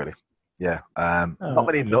of stuff really. Yeah. Not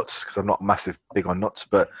many nuts because I'm not big on nuts,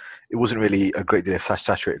 but it wasn't really a great deal of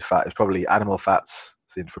saturated fat. It's probably animal fats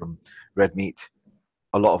seen from red meat,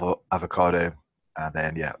 a lot of avocado, and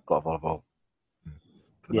then a lot of olive oil.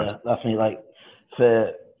 Yeah, definitely. Like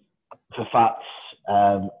for fats,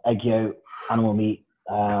 egg yolk, animal meat,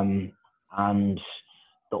 and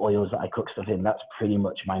the oils that I cook stuff in. That's pretty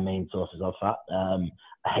much my main sources of fat.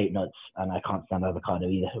 I hate nuts and I can't stand avocado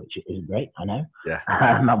either, which isn't great. I know. Yeah.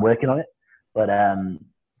 I'm working on it, but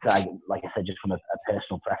like I said, just from a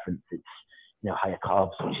personal preference, it's higher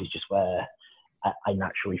carbs, which is just where I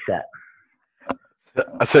naturally set.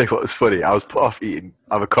 I tell you what was funny. I was put off eating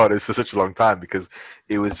avocados for such a long time because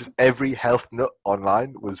it was just every health nut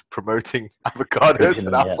online was promoting avocados,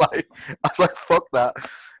 and I was like, fuck that.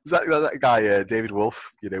 Is that guy David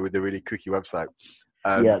Wolf? With the really cookie website.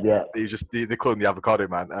 Yeah. They call him the avocado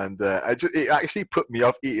man, and it actually put me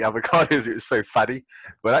off eating avocados. It was so fatty,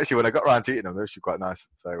 but actually when I got around to eating them, they're actually quite nice.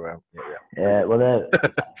 So yeah. Well,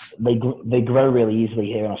 they grow really easily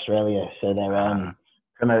here in Australia, so they're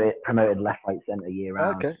promoted left, right, centre year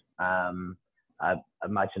round. Okay. I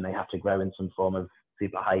imagine they have to grow in some form of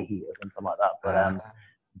super high heat or something like that. But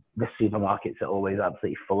the supermarkets are always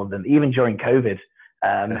absolutely full of them. Even during COVID,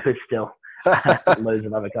 there's still loads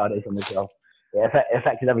of avocados on the shelf. Yeah, it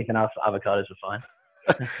affected everything else, but avocados were fine.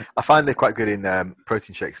 I find they're quite good in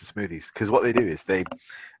protein shakes and smoothies because what they do is they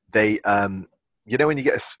when you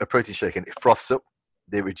get a protein shake and it froths up,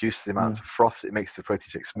 they reduce the amount of froth. It makes the protein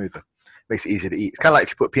shake smoother. Makes it easier to eat. It's kind of like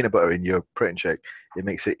if you put peanut butter in your protein shake, it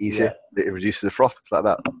makes it easier. Yeah. It reduces the froth. It's like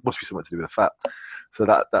that. Must be something to do with the fat. So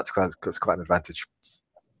that's quite an advantage.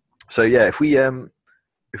 So yeah, if we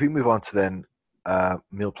move on to then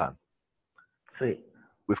meal plan. Sweet.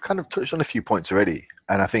 We've kind of touched on a few points already,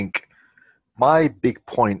 and I think my big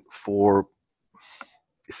point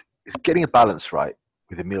is getting a balance right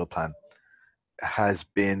with a meal plan has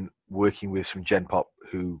been working with some Gen Pop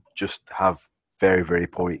who just have very, very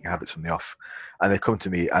poor eating habits from the off. And they come to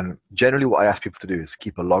me, and generally what I ask people to do is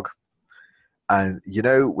keep a log. And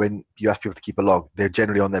when you ask people to keep a log, they're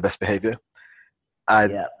generally on their best behavior.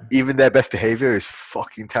 And even their best behavior is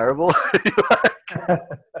fucking terrible.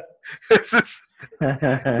 This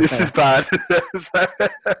is bad.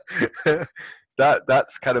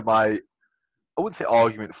 That's kind of my, I wouldn't say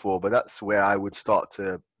argument for, but that's where I would start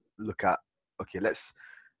to look at, okay,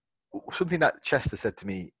 something that Chester said to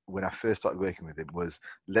me when I first started working with him was,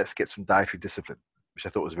 let's get some dietary discipline, which I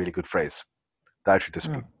thought was a really good phrase. Dietary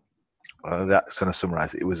discipline. That's going to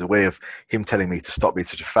summarize it. It was a way of him telling me to stop being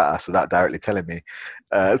such a fat ass without directly telling me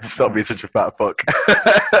to stop being such a fat fuck.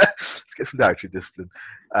 Let's get some dietary discipline.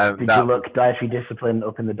 Did you look dietary discipline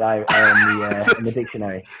up in the in the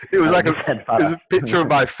dictionary? It was like it was a picture of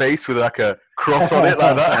my face with like a cross on it,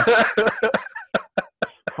 like that.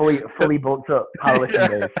 fully bulked up powerlifting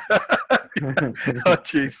days. Oh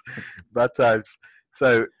jeez, bad times.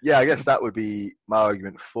 So yeah, I guess that would be my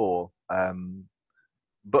argument for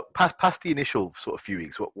But past the initial sort of few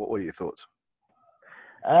weeks, what were your thoughts?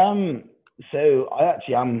 So I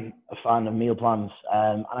actually am a fan of meal plans,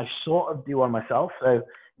 and I sort of do one myself. So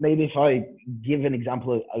maybe if I give an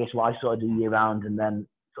example of, I guess, what I sort of do year round, and then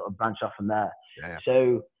sort of branch off from there. Yeah.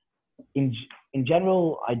 So in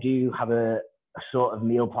general, I do have a sort of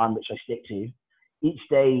meal plan which I stick to. Each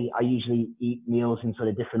day, I usually eat meals in sort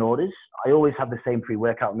of different orders. I always have the same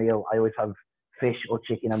pre-workout meal. I always have fish or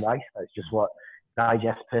chicken and rice. That's just what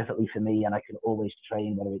digests perfectly for me, and I can always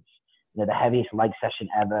train, whether it's the heaviest leg session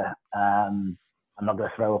ever. I'm not going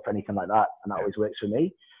to throw up or anything like that, and that always works for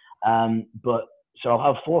me. But so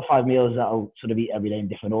I'll have 4 or 5 meals that I'll sort of eat every day in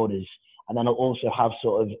different orders, and then I'll also have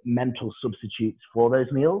sort of mental substitutes for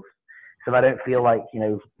those meals. So if I don't feel like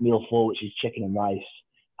meal 4, which is chicken and rice,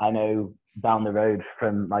 I know down the road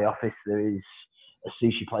from my office there is a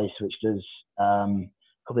sushi place which does a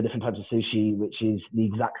couple of different types of sushi, which is the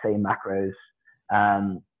exact same macros,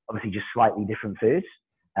 obviously just slightly different foods.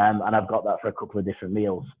 And I've got that for a couple of different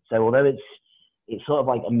meals. So although it's sort of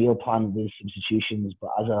like a meal plan with substitutions,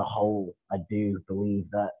 but as a whole, I do believe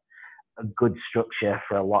that a good structure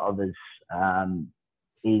for a lot of us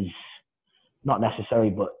is not necessary,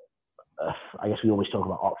 but I guess we always talk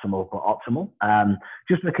about optimal, but optimal.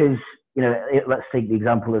 Just because, let's take the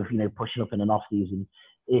example of, pushing up in an off season.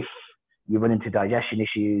 If you run into digestion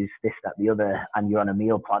issues, this, that, the other, and you're on a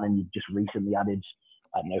meal plan and you've just recently added,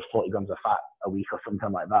 40 grams of fat a week or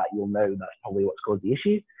something like that, you'll know that's probably what's caused the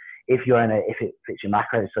issue. If it fits your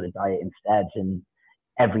macros sort of diet instead, and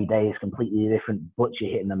every day is completely different, but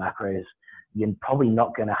you're hitting the macros, you're probably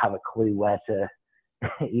not going to have a clue where to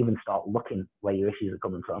even start looking where your issues are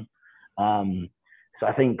coming from. So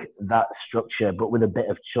I think that structure, but with a bit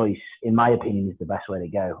of choice, in my opinion, is the best way to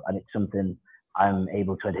go. And it's something I'm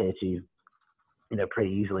able to adhere to,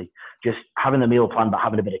 pretty easily. Just having the meal plan, but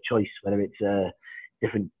having a bit of choice, whether it's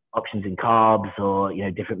different options in carbs or,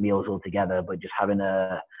 different meals altogether, but just having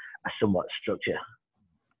a somewhat structure.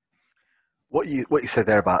 What you said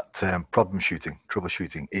there about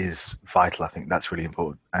troubleshooting is vital. I think that's really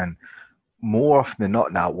important. And more often than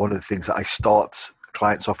not now, one of the things that I start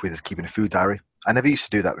clients off with is keeping a food diary. I never used to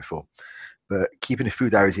do that before, but keeping a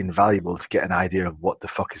food diary is invaluable to get an idea of what the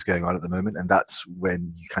fuck is going on at the moment. And that's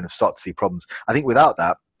when you kind of start to see problems. I think without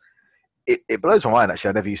that, it blows my mind, actually.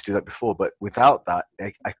 I never used to do that before, but without that,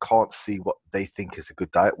 I can't see what they think is a good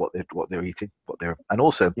diet, what they're eating, and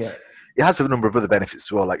also it has a number of other benefits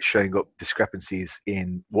as well, like showing up discrepancies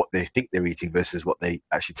in what they think they're eating versus what they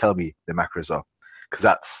actually tell me their macros are, because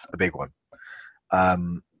that's a big one.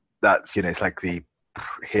 That's, it's like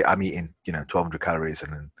here I'm eating, 1,200 calories,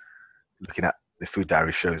 and then looking at the food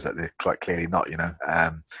diary shows that they're quite clearly not,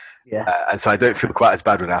 and so I don't feel quite as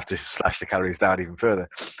bad when I have to slash the calories down even further,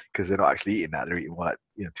 because they're not actually eating that, they're eating more like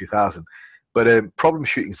 2,000. But problem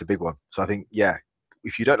shooting is a big one. So I think,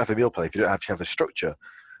 if you don't have a meal plan, if you don't actually have a structure,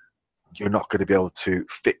 you're not going to be able to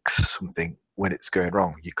fix something when it's going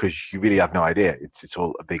wrong, because you really have no idea. It's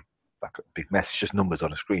all a big mess. It's just numbers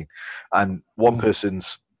on a screen, and one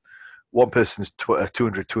person's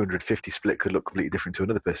 200-250 split could look completely different to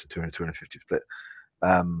another person's 200-250 split.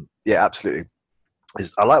 Absolutely.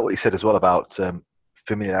 I like what you said as well about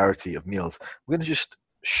familiarity of meals. I'm going to just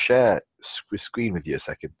share the screen with you a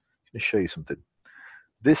second. I'm going to show you something.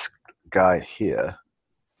 This guy here,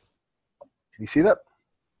 can you see that?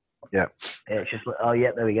 Yeah. It's just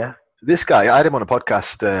there we go. This guy, I had him on a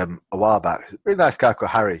podcast a while back. Very nice guy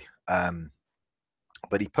called Harry.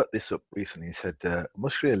 But he put this up recently. He said,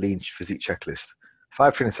 muscular lean physique checklist,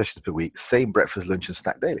 5 training sessions per week, same breakfast, lunch, and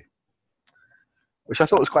snack daily, which I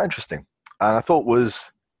thought was quite interesting. And I thought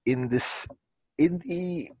was in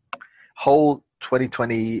the whole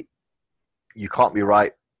 2020, you can't be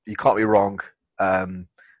right, you can't be wrong,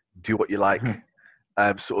 do what you like,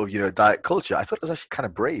 diet culture. I thought it was actually kind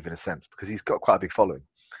of brave in a sense, because he's got quite a big following.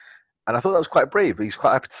 And I thought that was quite brave, but he's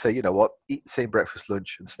quite happy to say, you know what, eat the same breakfast,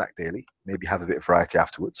 lunch, and snack daily. Maybe have a bit of variety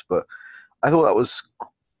afterwards. But I thought that was,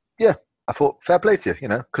 I thought fair play to you,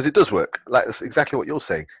 because it does work. Like, that's exactly what you're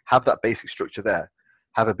saying. Have that basic structure there.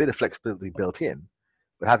 Have a bit of flexibility built in,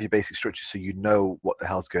 but have your basic structure so you know what the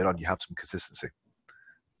hell's going on. You have some consistency.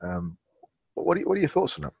 What are your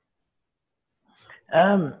thoughts on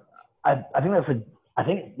that? I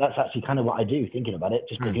think that's actually kind of what I do, thinking about it,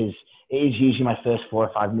 just because it is usually my first 4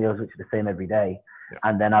 or 5 meals, which are the same every day. Yeah.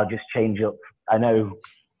 And then I'll just change up. I know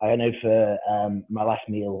for my last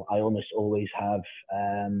meal, I almost always have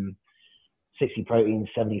 60 protein,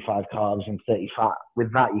 75 carbs, and 30 fat.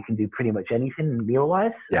 With that, you can do pretty much anything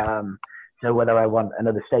meal-wise. Yeah. So whether I want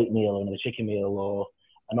another steak meal or another chicken meal or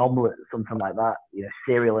an omelette, something like that,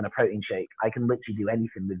 cereal and a protein shake, I can literally do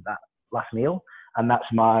anything with that last meal. and that's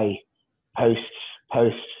my post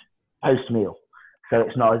post post meal. So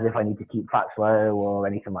it's not as if I need to keep fats low or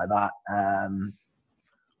anything like that.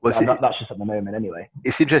 Well, that's just at the moment anyway.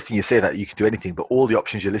 It's interesting you say that you can do anything, but all the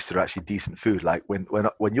options you listed are actually decent food. Like when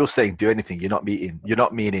you're saying do anything, you're not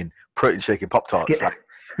meaning protein shake and Pop Tarts. Like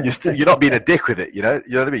you're not being a dick with it. You know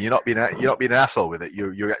what I mean. You're not being an asshole with it.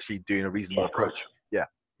 You're actually doing a reasonable approach. Yeah.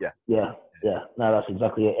 No, that's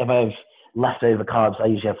exactly it. If I have leftover carbs, I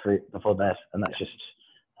usually have fruit before bed, and that's just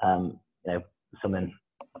something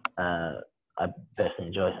I personally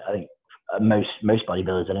enjoy. I think most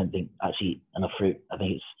bodybuilders, I don't think actually eat enough fruit. I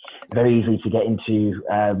think it's very easy to get into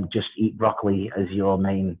just eat broccoli as your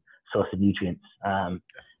main source of nutrients. And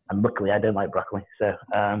luckily, I don't like broccoli, so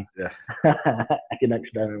I can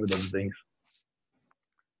experiment with other things.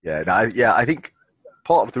 I think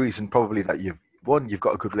part of the reason probably that you've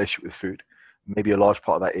got a good relationship with food. Maybe a large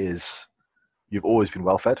part of that is you've always been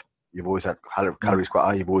well fed. You've always had calories quite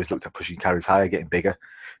high. You've always looked at pushing calories higher, getting bigger,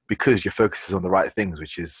 because your focus is on the right things,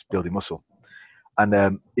 which is building muscle. And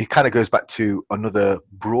it kind of goes back to another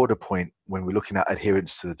broader point when we're looking at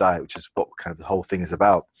adherence to the diet, which is what kind of the whole thing is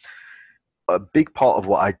about. A big part of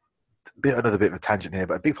another bit of a tangent here,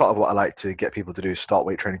 but a big part of what I like to get people to do is start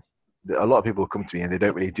weight training. A lot of people come to me and they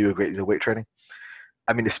don't really do a great deal of weight training.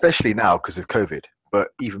 I mean, especially now because of COVID,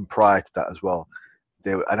 but even prior to that as well.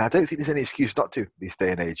 And I don't think there's any excuse not to this day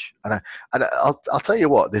and age. And I'll tell you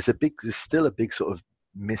what, there's still a big sort of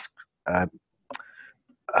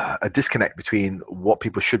a disconnect between what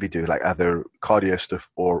people should be doing, like either cardio stuff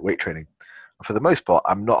or weight training. And for the most part,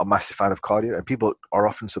 I'm not a massive fan of cardio, and people are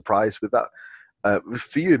often surprised with that.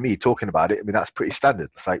 For you and me talking about it, I mean, that's pretty standard.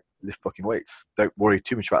 It's like lift fucking weights. Don't worry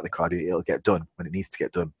too much about the cardio. It'll get done when it needs to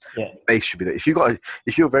get done. Yeah. Base should be there.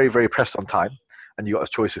 If you're very, very pressed on time and you got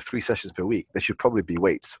a choice of 3 sessions per week, there should probably be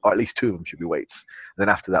weights, or at least 2 of them should be weights. And then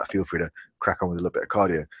after that, feel free to crack on with a little bit of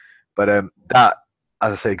cardio. But that,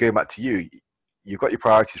 as I say, going back to you, you've got your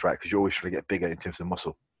priorities right because you're always trying to get bigger in terms of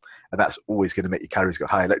muscle. And that's always going to make your calories go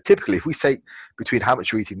higher. Like typically, if we say between how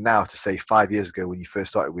much you're eating now to say 5 years ago when you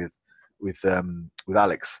first started with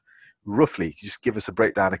Alex, roughly, can you just give us a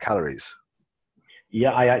breakdown of calories?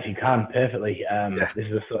 Yeah, I actually can perfectly. This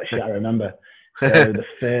is the sort of shit I remember. So the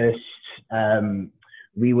first,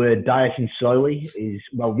 we were dieting slowly.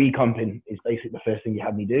 Recomping is basically the first thing you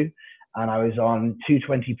had me do. And I was on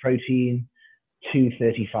 220 protein,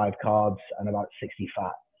 235 carbs, and about 60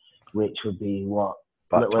 fat, which would be what?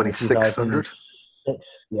 About 2,600?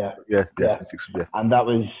 Yeah. 2,600, yeah. And that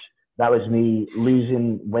was me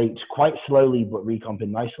losing weight quite slowly, but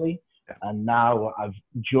recomping nicely. Yeah. And now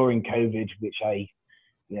during COVID, which I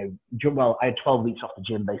had 12 weeks off the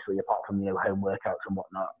gym basically, apart from, home workouts and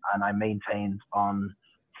whatnot. And I maintained on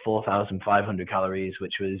 4,500 calories,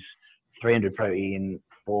 which was 300 protein,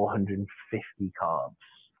 450 carbs,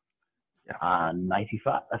 and 90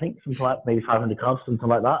 fat, I think, something like maybe 500 carbs, something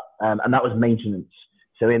like that. And that was maintenance.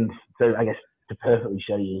 So I guess to perfectly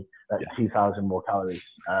show you that 2,000 more calories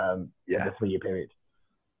in a 3-year period.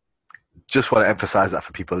 Just want to emphasize that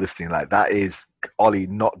for people listening. Like that is Ollie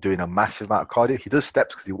not doing a massive amount of cardio. He does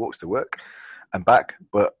steps because he walks to work and back.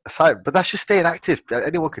 But that's just staying active.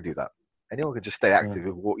 Anyone can do that. Anyone can just stay active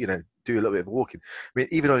and walk, do a little bit of walking. I mean,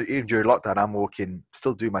 even during lockdown, I'm walking,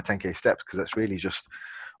 still doing my 10K steps because that's really just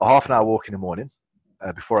a half an hour walk in the morning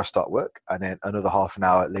before I start work, and then another half an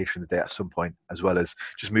hour later in the day at some point, as well as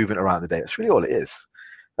just moving around the day. That's really all it is.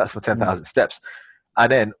 That's my 10,000 steps.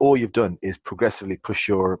 And then all you've done is progressively push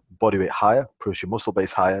your body weight higher, push your muscle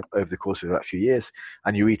base higher over the course of that few years.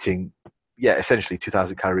 And you're eating, essentially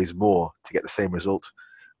 2,000 calories more to get the same result.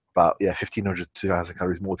 About 1,500 to 2,000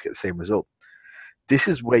 calories more to get the same result. This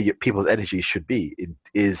is where people's energy should be,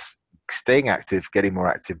 is staying active, getting more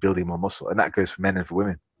active, building more muscle. And that goes for men and for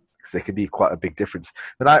women, because there can be quite a big difference.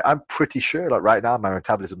 And I'm pretty sure, like right now, my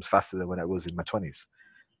metabolism's faster than when I was in my 20s.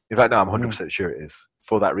 In fact, no, I'm 100% sure it is,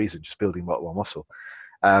 for that reason, just building more muscle.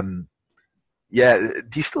 Do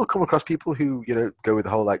you still come across people who, go with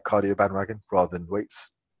the whole like cardio bandwagon rather than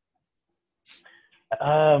weights?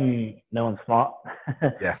 No one's smart.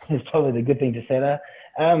 Yeah. It's probably the good thing to say there.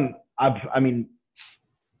 I mean,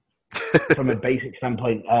 from a basic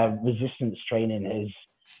standpoint, resistance training has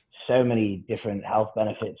so many different health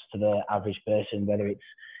benefits to the average person, whether it's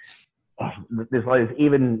there's loads,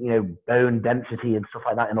 even bone density and stuff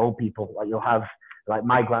like that in old people. Like you'll have, like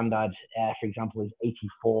my granddad, for example, is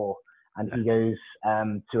 84, and he goes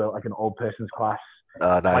to an old person's class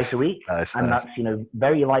twice a week, nice. That's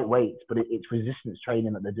very lightweight, but it's resistance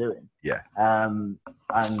training that they're doing. Yeah. And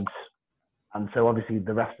so obviously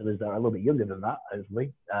the rest of us are a little bit younger than that,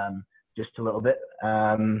 hopefully, just a little bit.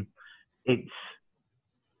 It's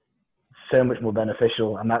so much more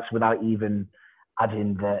beneficial, and that's without even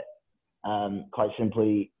adding that. Quite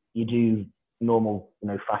simply, you do normal,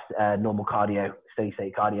 normal cardio, steady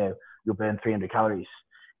state cardio, you'll burn 300 calories.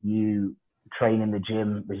 You train in the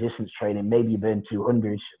gym, resistance training, maybe you burn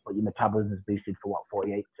 200, but your metabolism is boosted for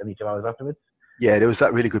 48, 72 hours afterwards. Yeah, there was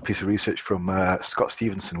that really good piece of research from Scott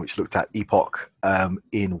Stevenson, which looked at EPOC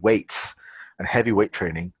in weights and heavy weight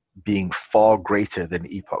training being far greater than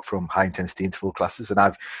EPOC from high intensity interval classes, and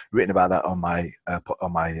I've written about that on my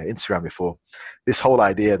Instagram before. This whole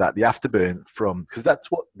idea that the afterburn from, because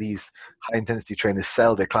that's what these high intensity trainers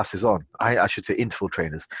sell their classes on. I should say interval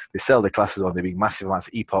trainers. They sell their classes on there being massive amounts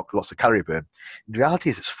of EPOC, lots of calorie burn. In reality,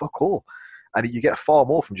 it's fuck all, and you get far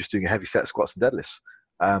more from just doing a heavy set of squats and deadlifts.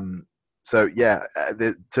 So yeah,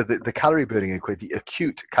 the calorie burning equation, the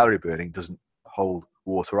acute calorie burning doesn't hold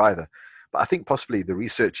water either. But I think possibly the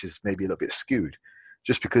research is maybe a little bit skewed,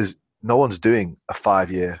 just because no one's doing a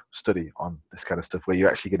 5-year study on this kind of stuff where you're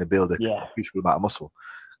actually going to build a appreciable amount of muscle.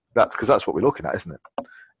 That's because that's what we're looking at, isn't it?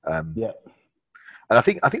 Yeah. And I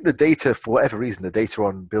think the data, for whatever reason, the data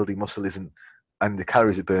on building muscle isn't, and the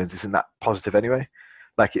calories it burns isn't that positive anyway.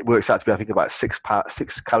 Like it works out to be, I think, about 6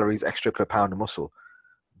 calories extra per pound of muscle,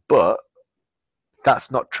 but that's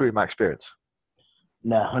not true in my experience.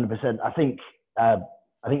 No, 100%.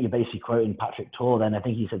 I think you're basically quoting Patrick Tor. Then I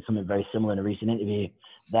think he said something very similar in a recent interview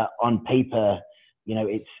that on paper,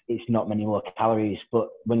 it's not many more calories, but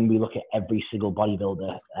when we look at every single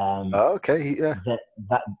bodybuilder,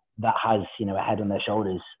 that has a head on their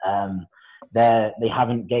shoulders, they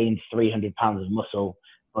haven't gained 300 pounds of muscle,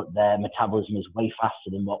 but their metabolism is way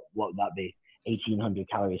faster than what would that be, 1,800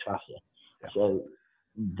 calories faster. Yeah. So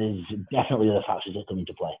there's definitely other factors that come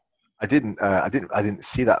into play. I didn't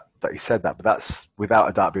see that he said that, but that's without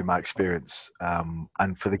a doubt been my experience.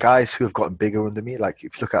 And for the guys who have gotten bigger under me, like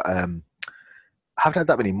if you look at, I haven't had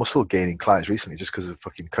that many muscle gaining clients recently just because of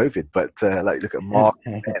fucking COVID. But like look at Mark,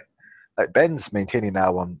 Ben. Like Ben's maintaining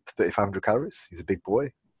now on 3,500 calories. He's a big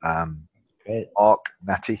boy. Mark,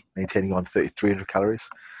 Natty maintaining on 3,300 calories,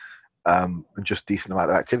 and just decent amount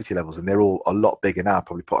of activity levels. And they're all a lot bigger now,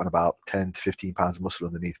 probably putting about 10 to 15 pounds of muscle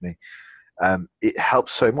underneath me. It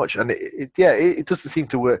helps so much, and it doesn't seem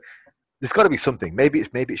to work. There's got to be something. Maybe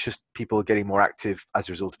it's just people getting more active as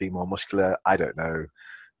a result of being more muscular. I don't know.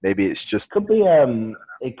 Maybe it's just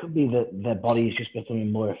it could be that their body is just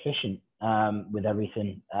becoming more efficient with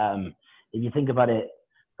everything. If you think about it,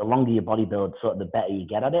 the longer your body builds, sort of the better you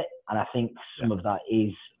get at it. And I think some of that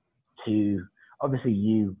is to obviously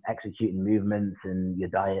you executing movements and your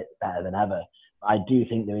diet better than ever. But I do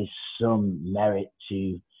think there is some merit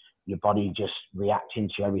to your body just reacting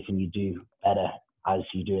to everything you do better as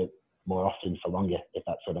you do it more often for longer, if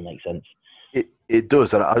that sort of makes sense. It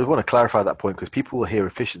does, and I want to clarify that point because people will hear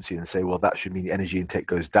efficiency and say, well, that should mean the energy intake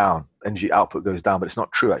goes down, energy output goes down, but it's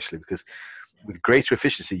not true actually, because with greater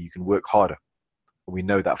efficiency, you can work harder. We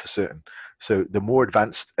know that for certain. So the more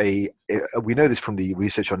advanced we know this from the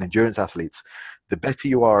research on endurance athletes, the better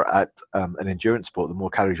you are at an endurance sport, the more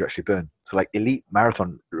calories you actually burn. So like elite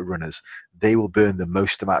marathon runners, they will burn the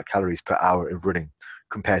most amount of calories per hour in running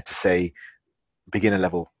compared to, say, beginner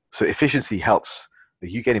level. So efficiency helps.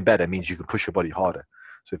 You getting better means you can push your body harder.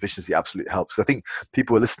 So efficiency absolutely helps. So I think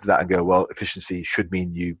people will listen to that and go, well, efficiency should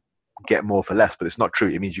mean you get more for less, but it's not true.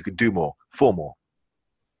 It means you can do more for more.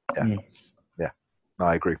 Yeah. Yeah. No,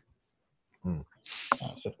 I agree.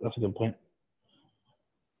 That's a good point.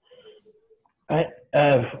 All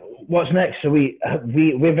right. What's next? So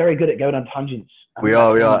we're very good at going on tangents. We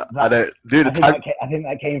are. I think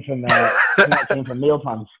that came from meal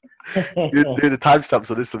plans. do the timestamps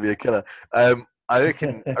on this will be a killer. I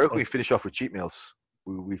reckon we finish off with cheat meals.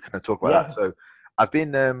 We kind of talk about that. So I've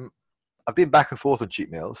been back and forth on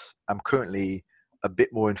cheat meals. I'm currently a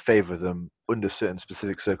bit more in favor of them under certain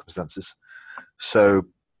specific circumstances. So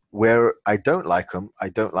where I don't like them, I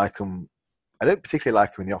don't particularly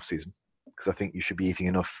like them in the off season because I think you should be eating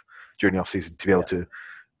enough during the off season to be able to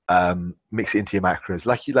mix it into your macros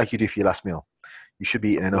like you do for your last meal. You should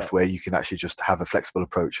be eating enough where you can actually just have a flexible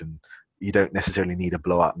approach and you don't necessarily need a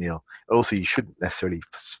blowout meal. Also, you shouldn't necessarily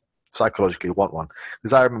psychologically want one.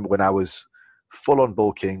 Because I remember when I was full on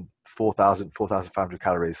bulking, 4,500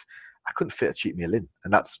 calories, I couldn't fit a cheat meal in.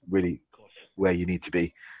 And that's really where you need to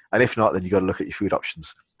be. And if not, then you got to look at your food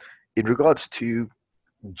options. In regards to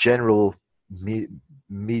general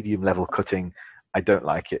medium level cutting, I don't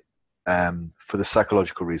like it for the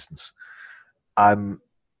psychological reasons. I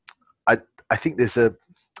think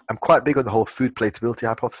I'm quite big on the whole food palatability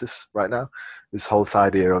hypothesis right now. This whole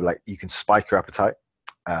idea of like you can spike your appetite.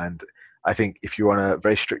 And I think if you're on a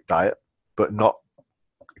very strict diet, but not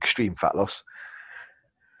extreme fat loss,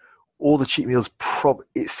 all the cheat meals,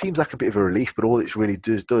 it seems like a bit of a relief, but all it really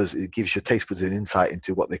does it gives your taste buds an insight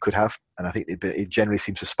into what they could have. And I think it generally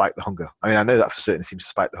seems to spike the hunger. I mean, I know that for certain it seems to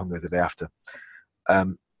spike the hunger the day after.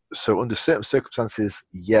 So under certain circumstances,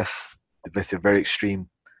 yes, if they're very extreme,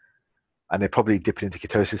 and they're probably dipping into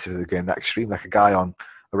ketosis if they're going that extreme, like a guy on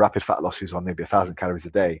a rapid fat loss who's on maybe 1,000 calories a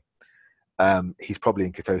day, he's probably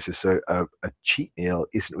in ketosis. So a cheat meal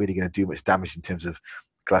isn't really going to do much damage in terms of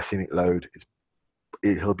glycemic load.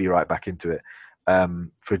 He'll be right back into it.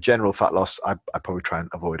 For general fat loss, I probably try and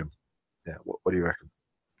avoid them. Yeah. What do you reckon?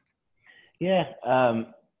 Yeah.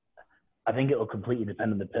 I think it will completely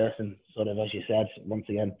depend on the person, sort of, as you said, once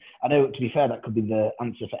again. I know, to be fair, that could be the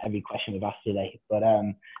answer for every question we've asked today, but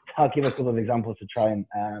I'll give a couple of examples to try and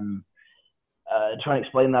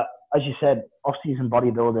explain that. As you said, off-season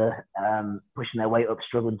bodybuilder, pushing their weight up,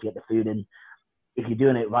 struggling to get the food in. If you're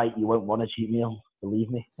doing it right, you won't want a cheat meal,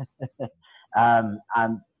 believe me. And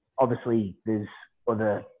obviously, there's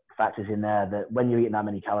other factors in there that when you're eating that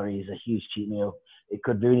many calories, a huge cheat meal, it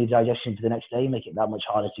could ruin your digestion for the next day, make it that much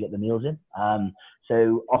harder to get the meals in.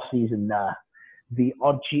 So off-season, the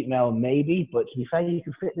odd cheat meal maybe, but to be fair, you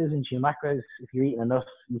can fit those into your macros. If you're eating enough,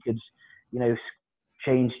 you could,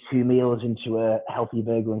 change 2 meals into a healthy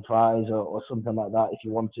burger and fries or something like that if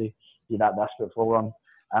you want to be that desperate for one.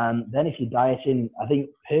 Then if you're dieting, I think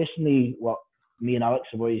personally what me and Alex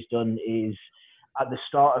have always done is at the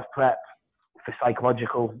start of prep for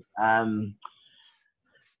psychological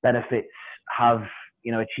benefits, have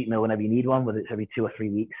a cheat meal whenever you need one, whether it's every 2 or 3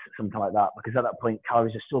 weeks, something like that, because at that point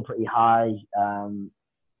calories are still pretty high.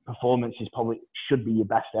 Performance should be your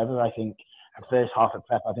best ever. I think the first half of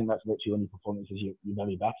prep, I think that's literally when your performance is your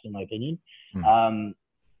very best, in my opinion.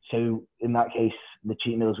 So in that case, the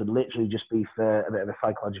cheat meals would literally just be for a bit of a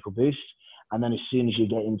psychological boost. And then as soon as you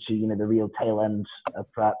get into, the real tail end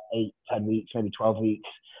of prep, 8, 10 weeks, maybe 12 weeks,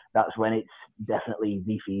 that's when it's definitely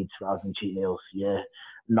refeeds rather than cheat meals. You're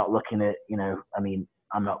not looking at,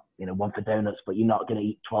 I'm not, one for donuts, but you're not going to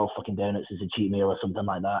eat 12 fucking donuts as a cheat meal or something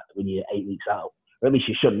like that when you're 8 weeks out. Or at least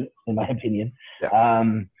you shouldn't, in my opinion. Yeah.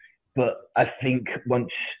 But I think once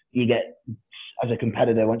you get, as a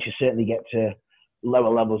competitor, once you certainly get to lower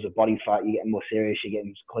levels of body fat, you're getting more serious, you're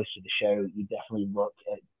getting close to the show, you definitely look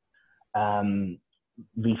at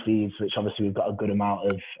refeeds, which obviously we've got a good amount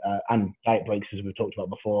of, and diet breaks, as we've talked about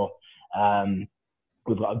before.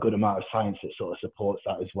 We've got a good amount of science that sort of supports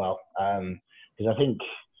that as well. Because I think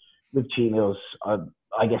with cheat meals,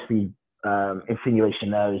 I guess the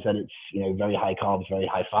insinuation there is that it's, very high carbs, very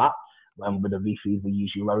high fat. When with a refeed, we're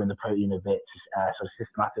usually lowering the protein a bit, so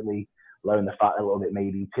systematically lowering the fat a little bit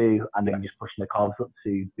maybe too, and then just pushing the carbs up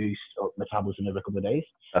to boost up metabolism over a couple of days.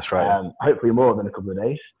 That's right. Hopefully more than a couple of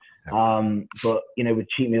days. Yeah. But, with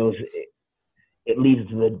cheat meals, it leaves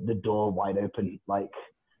the door wide open. Like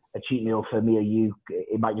a cheat meal for me or you,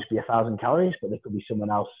 it might just be 1,000 calories, but there could be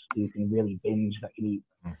someone else who can really binge, that can eat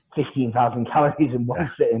 15,000 calories in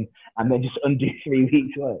one sitting and then just undo 3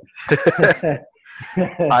 weeks work.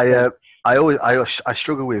 I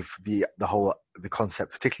struggle with the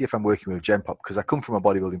concept, particularly if I'm working with Gen Pop, because I come from a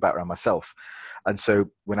bodybuilding background myself, and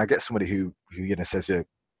so when I get somebody who says, I'm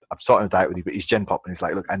starting a diet with you, but he's Gen Pop and he's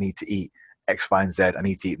like, look, I need to eat X, Y, and Z, I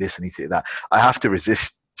need to eat this, I need to eat that, I have to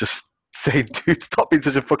resist just saying, dude, stop being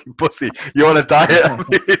such a fucking pussy, you're on a diet.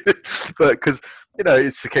 But because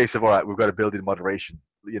it's the case of, all right, we've got to build in moderation.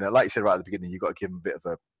 Like you said right at the beginning, you've got to give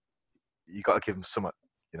them somewhat,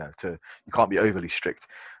 you can't be overly strict.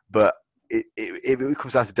 But it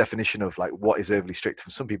comes down to definition of like what is overly strict. For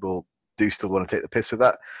some people do still want to take the piss with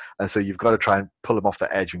that, and so you've got to try and pull them off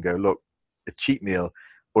that edge and go, look, a cheat meal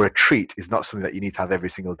or a treat is not something that you need to have every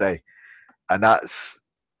single day. And that's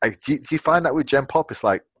like, do you find that with Gen Pop? It's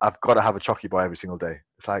like, I've got to have a chocolate bar every single day.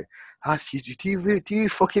 It's like, do you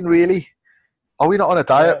fucking really? Are we not on a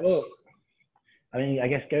diet? Well, I mean, I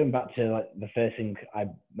guess going back to like the first thing I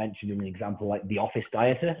mentioned in the example, like the office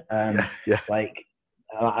dieter. Like,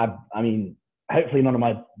 I mean, hopefully none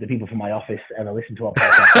of the people from my office ever listen to our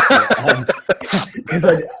podcast.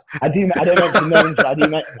 Because I don't mention names, but I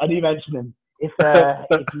do mention them. If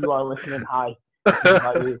you are listening, hi.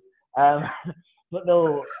 But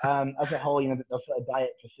they'll, as a whole, they'll sort of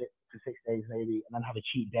diet for 6 days maybe, and then have a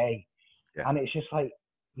cheat day. Yeah. And it's just like,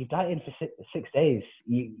 you're dieting for 6 days.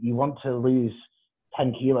 You want to lose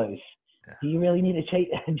 10 kilos. Yeah. Do you really need a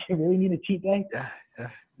cheat? Do you really need a cheat day? Yeah.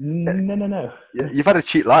 No. Yeah, you've had a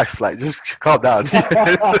cheat life. Like, just calm down.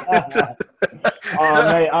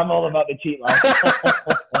 Oh, mate, I'm all about the cheat life.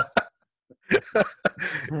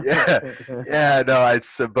 Yeah. No,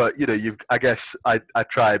 but I guess I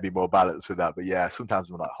try and be more balanced with that. But yeah, sometimes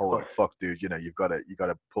I'm like, holy fuck, dude. You've got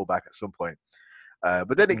to pull back at some point.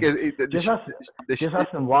 But then it goes. Just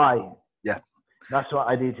ask them why. Yeah. That's what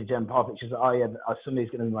I do to Gen Pop. It's just, oh yeah, Sunday's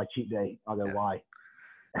going to be my cheat day. I'll go, why?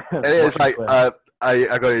 And it's like, I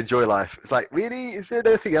got to enjoy life. It's like, really? Is there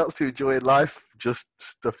anything else to enjoy in life? Just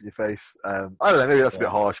stuff in your face. I don't know. Maybe that's a bit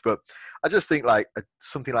harsh, but I just think like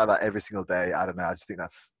something like that every single day. I don't know. I just think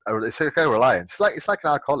it's a kind of reliance. It's like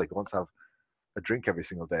an alcoholic who wants to have a drink every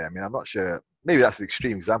single day. I mean, I'm not sure. Maybe that's an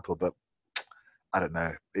extreme example, but I don't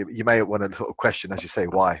know. You may want to sort of question, as you say,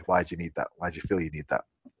 why? Why do you need that? Why do you feel you need that?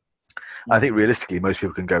 I think realistically, most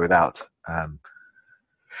people can go without.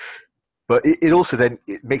 But it also then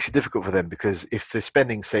it makes it difficult for them, because if they're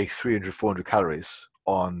spending, say, 300, 400 calories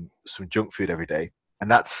on some junk food every day, and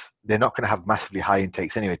they're not going to have massively high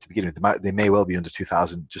intakes anyway to begin with. They may well be under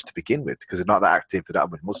 2,000 just to begin with, because they're not that active, they don't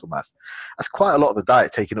have much muscle mass. That's quite a lot of the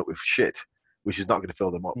diet taken up with shit, which is not going to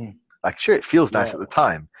fill them up. Like, sure, it feels nice at the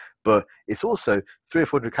time, but it's also 300 or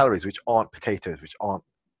 400 calories, which aren't potatoes, which aren't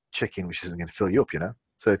chicken, which isn't going to fill you up, you know?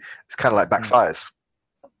 So it's kind of like backfires.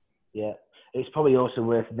 Yeah. It's probably also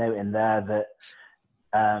worth noting there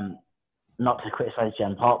that, not to criticize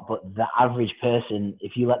Gen Pop, but the average person,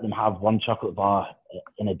 if you let them have one chocolate bar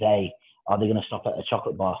in a day, are they going to stop at a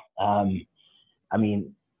chocolate bar? I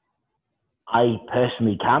mean, I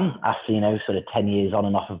personally can, after, sort of 10 years on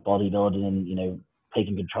and off of bodybuilding and,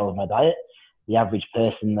 taking control of my diet. The average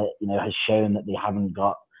person that, has shown that they haven't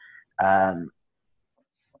got,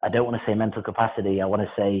 I don't want to say mental capacity. I want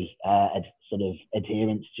to say sort of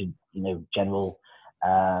adherence to, general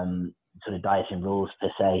sort of dieting rules per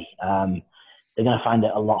se. They're going to find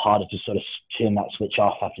it a lot harder to sort of turn that switch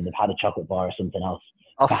off after they've had a chocolate bar or something else.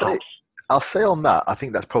 I'll say on that, I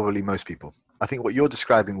think that's probably most people. I think what you're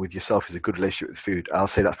describing with yourself is a good relationship with food. I'll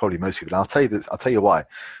say that's probably most people. And I'll tell you why.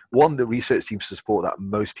 One, the research seems to support that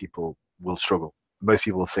most people will struggle. Most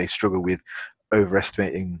people will say struggle with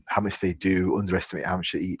overestimating how much they do, underestimate how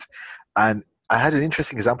much they eat. And I had an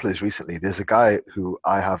interesting example of this recently. There's a guy who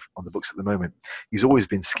I have on the books at the moment. He's always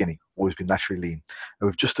been skinny, always been naturally lean. And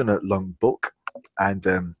we've just done a long book, and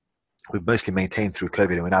we've mostly maintained through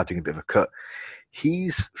COVID, and we're now doing a bit of a cut.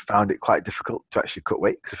 He's found it quite difficult to actually cut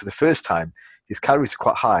weight, because for the first time, his calories are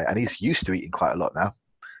quite high, and he's used to eating quite a lot now.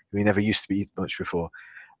 He never used to be eating much before.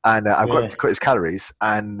 And I've got him to cut his calories,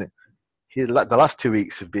 and the last 2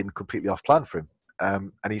 weeks have been completely off plan for him.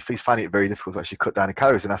 And he's finding it very difficult to actually cut down the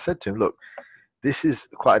calories. And I said to him, look, this is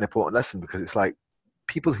quite an important lesson, because it's like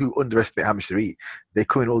people who underestimate how much they eat, they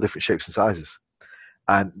come in all different shapes and sizes.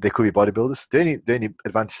 And they could be bodybuilders. The only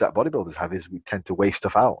advantage that bodybuilders have is we tend to weigh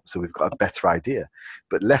stuff out, so we've got a better idea.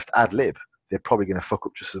 But left ad lib, they're probably going to fuck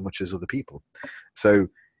up just as much as other people. So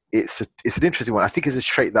it's an interesting one. I think it's a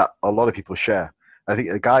trait that a lot of people share. I think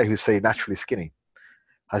a guy who's, say, naturally skinny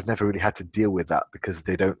has never really had to deal with that, because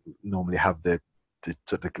they don't normally have the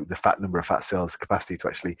fat number of fat cells, the capacity to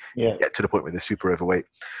actually get to the point where they're super overweight.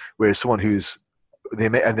 Whereas someone they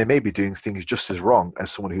may be doing things just as wrong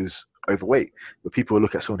as someone who's overweight, but people will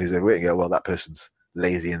look at someone who's overweight and go, well, that person's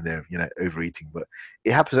lazy and they're overeating. But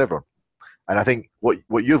it happens to everyone. And I think what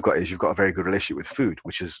you've got is you've got a very good relationship with food,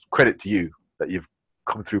 which is credit to you that you've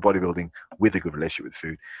come through bodybuilding with a good relationship with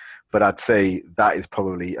food. But I'd say that is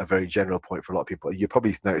probably a very general point for a lot of people. You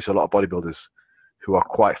probably notice a lot of bodybuilders who are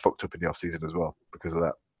quite fucked up in the off season as well because of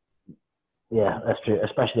that. Yeah, that's true.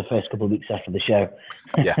 Especially the first couple of weeks after the show.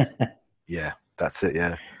 Yeah, that's it.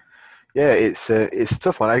 Yeah, it's a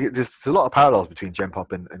tough one. There's a lot of parallels between Gen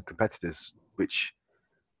Pop and competitors, which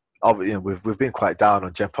we've been quite down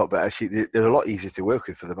on Gen Pop, but actually they're a lot easier to work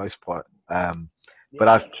with for the most part.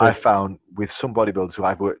 But I've found with some bodybuilders who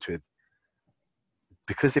I've worked with,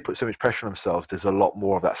 because they put so much pressure on themselves, there's a lot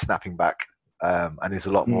more of that snapping back. And there's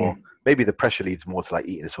a lot more, maybe the pressure leads more to like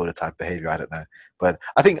eating disorder type behavior. I don't know. But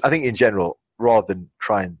I think in general, rather than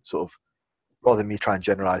me try and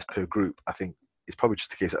generalize per group, I think it's probably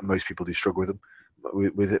just the case that most people do struggle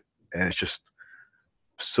with it. And it's just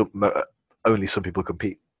only some people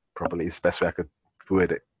compete, probably is the best way I could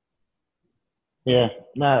word it. Yeah,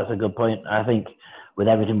 no, that's a good point. I think with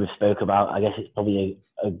everything we've spoke about, I guess it's probably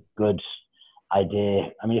a good idea.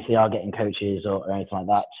 I mean, if they are getting coaches or anything like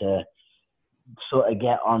that to sort of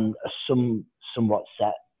get on a somewhat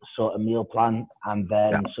set sort of meal plan, and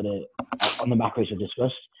then sort of on the macros we've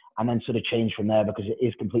discussed, and then sort of change from there, because it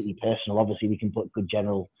is completely personal. Obviously, we can put good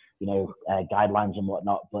general, guidelines and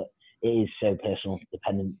whatnot, but it is so personal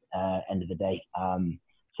dependent end of the day.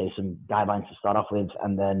 So some guidelines to start off with,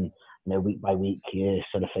 and then week by week you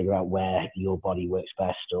sort of figure out where your body works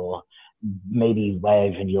best, or maybe where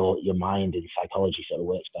even your mind and psychology sort of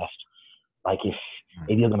works best. Like if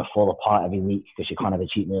you're going to fall apart every week because you can't have a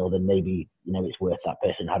cheat meal, then maybe it's worth that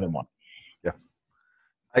person having one. Yeah,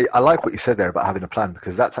 I like what you said there about having a plan,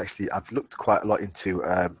 because that's actually, I've looked quite a lot into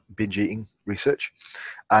binge eating research,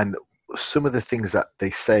 and some of the things that they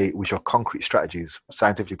say, which are concrete strategies,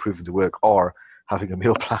 scientifically proven to work, are having a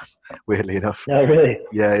meal plan. Weirdly enough, No, really.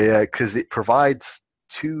 yeah, because it provides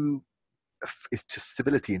two, it's just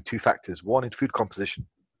stability in two factors. One, in food composition,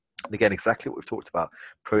 and again, exactly what we've talked about: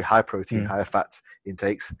 high protein, higher fat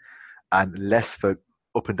intakes, and less for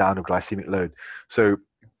up and down of glycemic load. So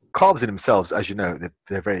carbs in themselves, as you know,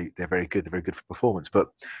 they're very good. They're very good for performance. But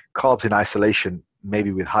carbs in isolation,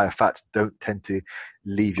 maybe with higher fats, don't tend to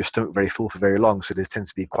leave your stomach very full for very long. So there tends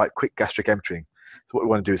to be quite quick gastric emptying. So what we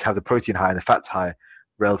want to do is have the protein high and the fats high,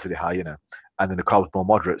 relatively high, and then the carbs more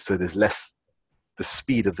moderate. So there's less, the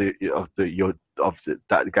speed of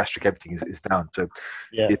that gastric emptying is down. So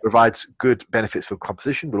Yeah. it provides good benefits for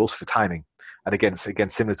composition, but also for timing. And again,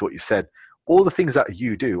 similar to what you said, all the things that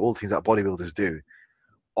you do, all the things that bodybuilders do,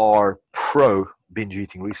 are pro binge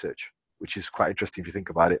eating research, which is quite interesting if you think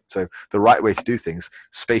about it. So the right way to do things: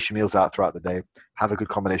 space your meals out throughout the day, have a good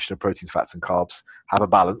combination of proteins, fats, and carbs, have a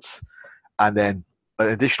balance, and then an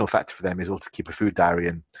additional factor for them is also to keep a food diary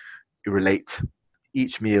and relate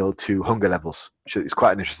each meal to hunger levels. So it's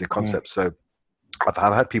quite an interesting concept. So I've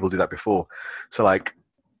had people do that before. So like,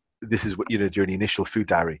 this is what, during the initial food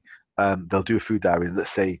diary, they'll do a food diary, and let's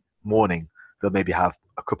say morning, they'll maybe have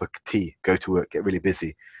a cup of tea, go to work, get really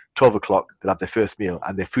busy. 12 o'clock, they'll have their first meal,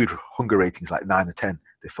 and their food hunger rating's like 9 or 10.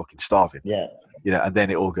 They're fucking starving. Yeah. And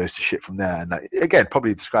then it all goes to shit from there. And again,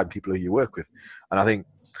 probably describe people who you work with. And I think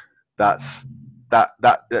that's that.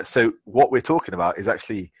 So what we're talking about is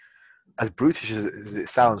actually, as brutish as it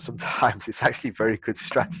sounds, sometimes it's actually very good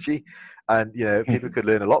strategy. And, people could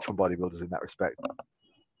learn a lot from bodybuilders in that respect.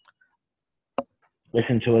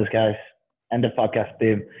 Listen to us, guys. End of podcast,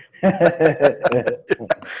 boom.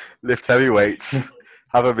 Lift heavy weights,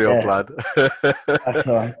 have a meal plan,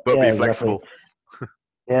 but be flexible. Exactly.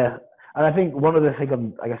 Yeah. And I think one other thing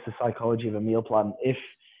on, I guess, the psychology of a meal plan, if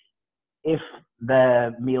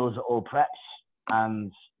their meals are all prepped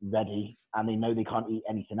and ready and they know they can't eat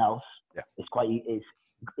anything else, it's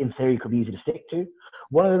in theory could be easy to stick to.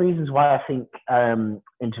 One of the reasons why I think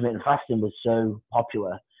intermittent fasting was so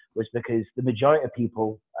popular was because the majority of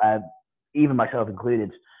people, even myself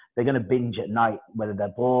included, they're going to binge at night, whether they're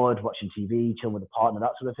bored, watching TV, chilling with a partner,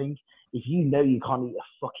 that sort of thing. If you know you can't eat a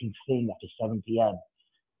fucking thing after 7 p.m.,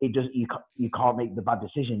 you can't make the bad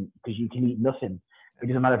decision, because you can eat nothing. It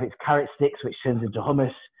doesn't matter if it's carrot sticks, which turns into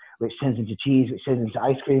hummus, which turns into cheese, which turns into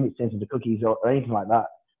ice cream, which turns into cookies, or anything like that.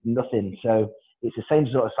 Nothing. So it's the same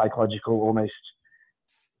sort of psychological, almost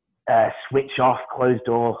switch off, closed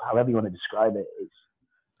door, however you want to describe it.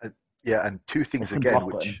 And two things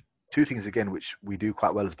again which we do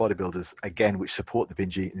quite well as bodybuilders, again, which support the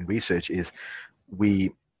binge eating research, is we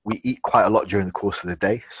eat quite a lot during the course of the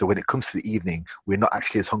day. So when it comes to the evening, we're not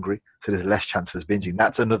actually as hungry, so there's less chance for us binging.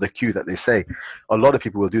 That's another cue that they say. A lot of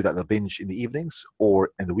people will do that. They'll binge in the evenings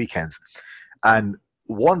or in the weekends. And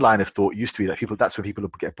one line of thought used to be that that's when people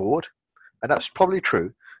get bored. And that's probably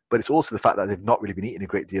true, but it's also the fact that they've not really been eating a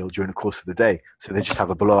great deal during the course of the day. So they just have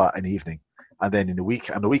a blowout in the evening. And then on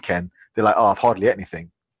the weekend, they're like, oh, I've hardly ate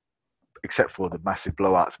anything, except for the massive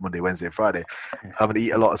blowouts Monday, Wednesday, and Friday. I'm going to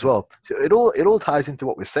eat a lot as well. So it all ties into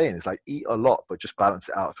what we're saying. It's like, eat a lot, but just balance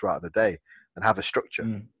it out throughout the day and have a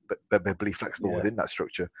structure, but be flexible within that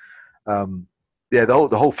structure.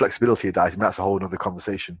 The whole flexibility of dieting, that's a whole other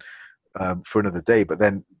conversation for another day. But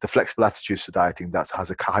then the flexible attitudes to dieting, that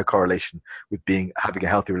has a high correlation with having a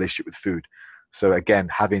healthy relationship with food. So again,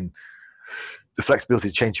 having the flexibility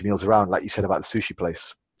to change your meals around, like you said about the sushi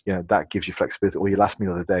place, that gives you flexibility, or your last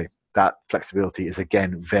meal of the day. That flexibility is,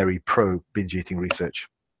 again, very pro binge eating research.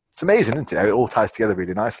 It's amazing, isn't it? It all ties together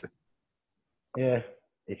really nicely. Yeah,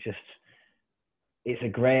 it's a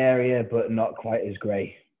grey area, but not quite as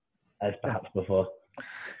grey as perhaps before.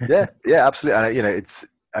 yeah, absolutely.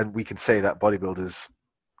 And we can say that bodybuilders,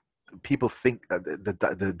 people think that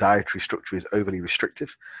the dietary structure is overly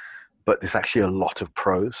restrictive, but there's actually a lot of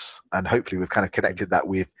pros, and hopefully we've kind of connected that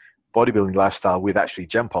with bodybuilding lifestyle with actually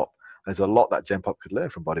Gen Pop. There's a lot that Gen Pop could learn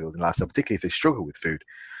from bodybuilding lifestyle, particularly if they struggle with food.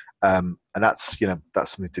 And that's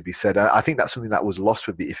something to be said. I think that's something that was lost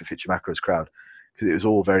with the If It Fits Your Macros crowd, because it was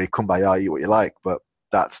all very kumbaya, eat what you like, but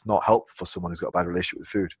that's not helpful for someone who's got a bad relationship with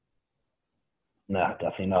food. No,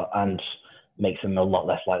 definitely not. And makes them a lot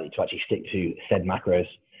less likely to actually stick to said macros.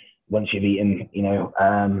 Once you've eaten,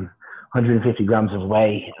 150 grams of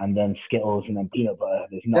whey and then Skittles and then peanut butter,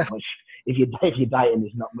 there's not much. If you're dieting,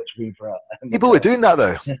 there's not much room for it. People were doing that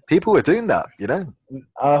though. People were doing that,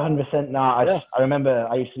 100%. No, I remember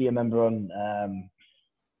I used to be a member on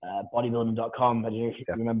bodybuilding.com. I don't know if you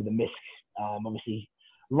remember the MISC. Obviously,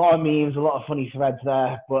 lot of memes, a lot of funny threads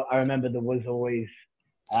there. But I remember there was always,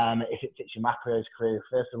 if it fits your macros crew,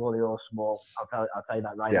 first of all, they're all small. I'll tell you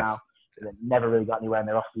that right now. They never really got anywhere in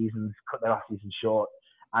their off seasons, cut their off season short,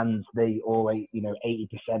 and they all ate,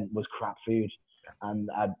 80% was crap food, and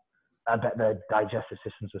I bet their digestive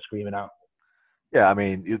systems were screaming out. Yeah, I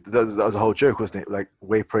mean, that was a whole joke, wasn't it? Like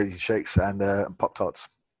whey protein shakes and Pop Tarts.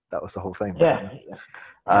 That was the whole thing. Yeah,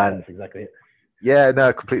 and that's exactly it. Yeah, no,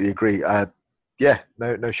 I completely agree.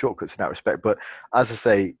 No shortcuts in that respect. But as I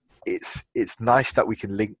say, it's nice that we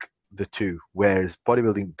can link the two, whereas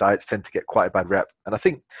bodybuilding diets tend to get quite a bad rep. And I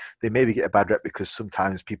think they maybe get a bad rep because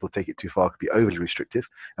sometimes people take it too far, it could be overly restrictive.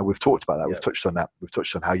 And we've talked about that. We've touched on that. We've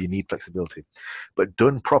touched on how you need flexibility. But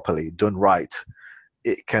done properly, done right,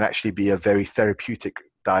 it can actually be a very therapeutic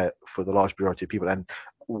diet for the large majority of people. And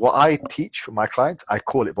what I teach for my clients, I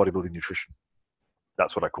call it bodybuilding nutrition.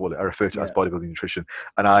 That's what I call it. I refer to it as bodybuilding nutrition.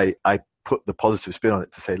 And I put the positive spin on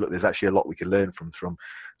it to say, look, there's actually a lot we can learn from.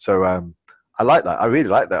 So I like that. I really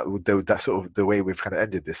like that. That's sort of the way we've kind of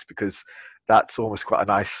ended this, because that's almost quite a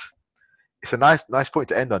nice, it's a nice point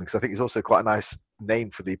to end on, because I think it's also quite a nice name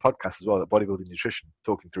for the podcast as well, bodybuilding nutrition,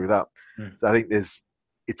 talking through that. So I think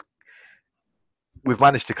we've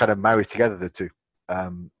managed to kind of marry together the two.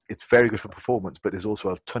 It's very good for performance, but there's also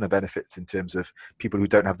a ton of benefits in terms of people who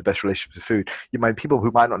don't have the best relationship with food. You mind people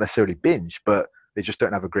who might not necessarily binge, but they just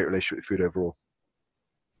don't have a great relationship with food overall.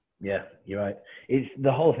 Yeah, you're right.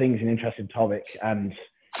 The whole thing's an interesting topic, and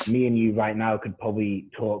me and you right now could probably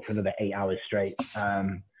talk for another 8 hours straight,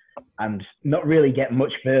 and not really get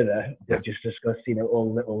much further, but just discuss,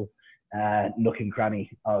 all little nook and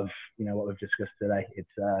cranny of, what we've discussed today.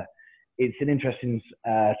 It's an interesting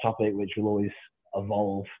topic which will always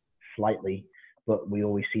evolve slightly, but we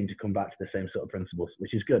always seem to come back to the same sort of principles,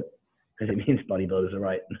 which is good, because it means bodybuilders are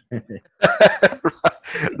right.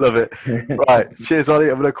 Love it. Right. Cheers, Ollie.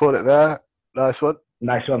 I'm going to call it there. Nice one.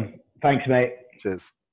 Nice one. Thanks, mate. Cheers.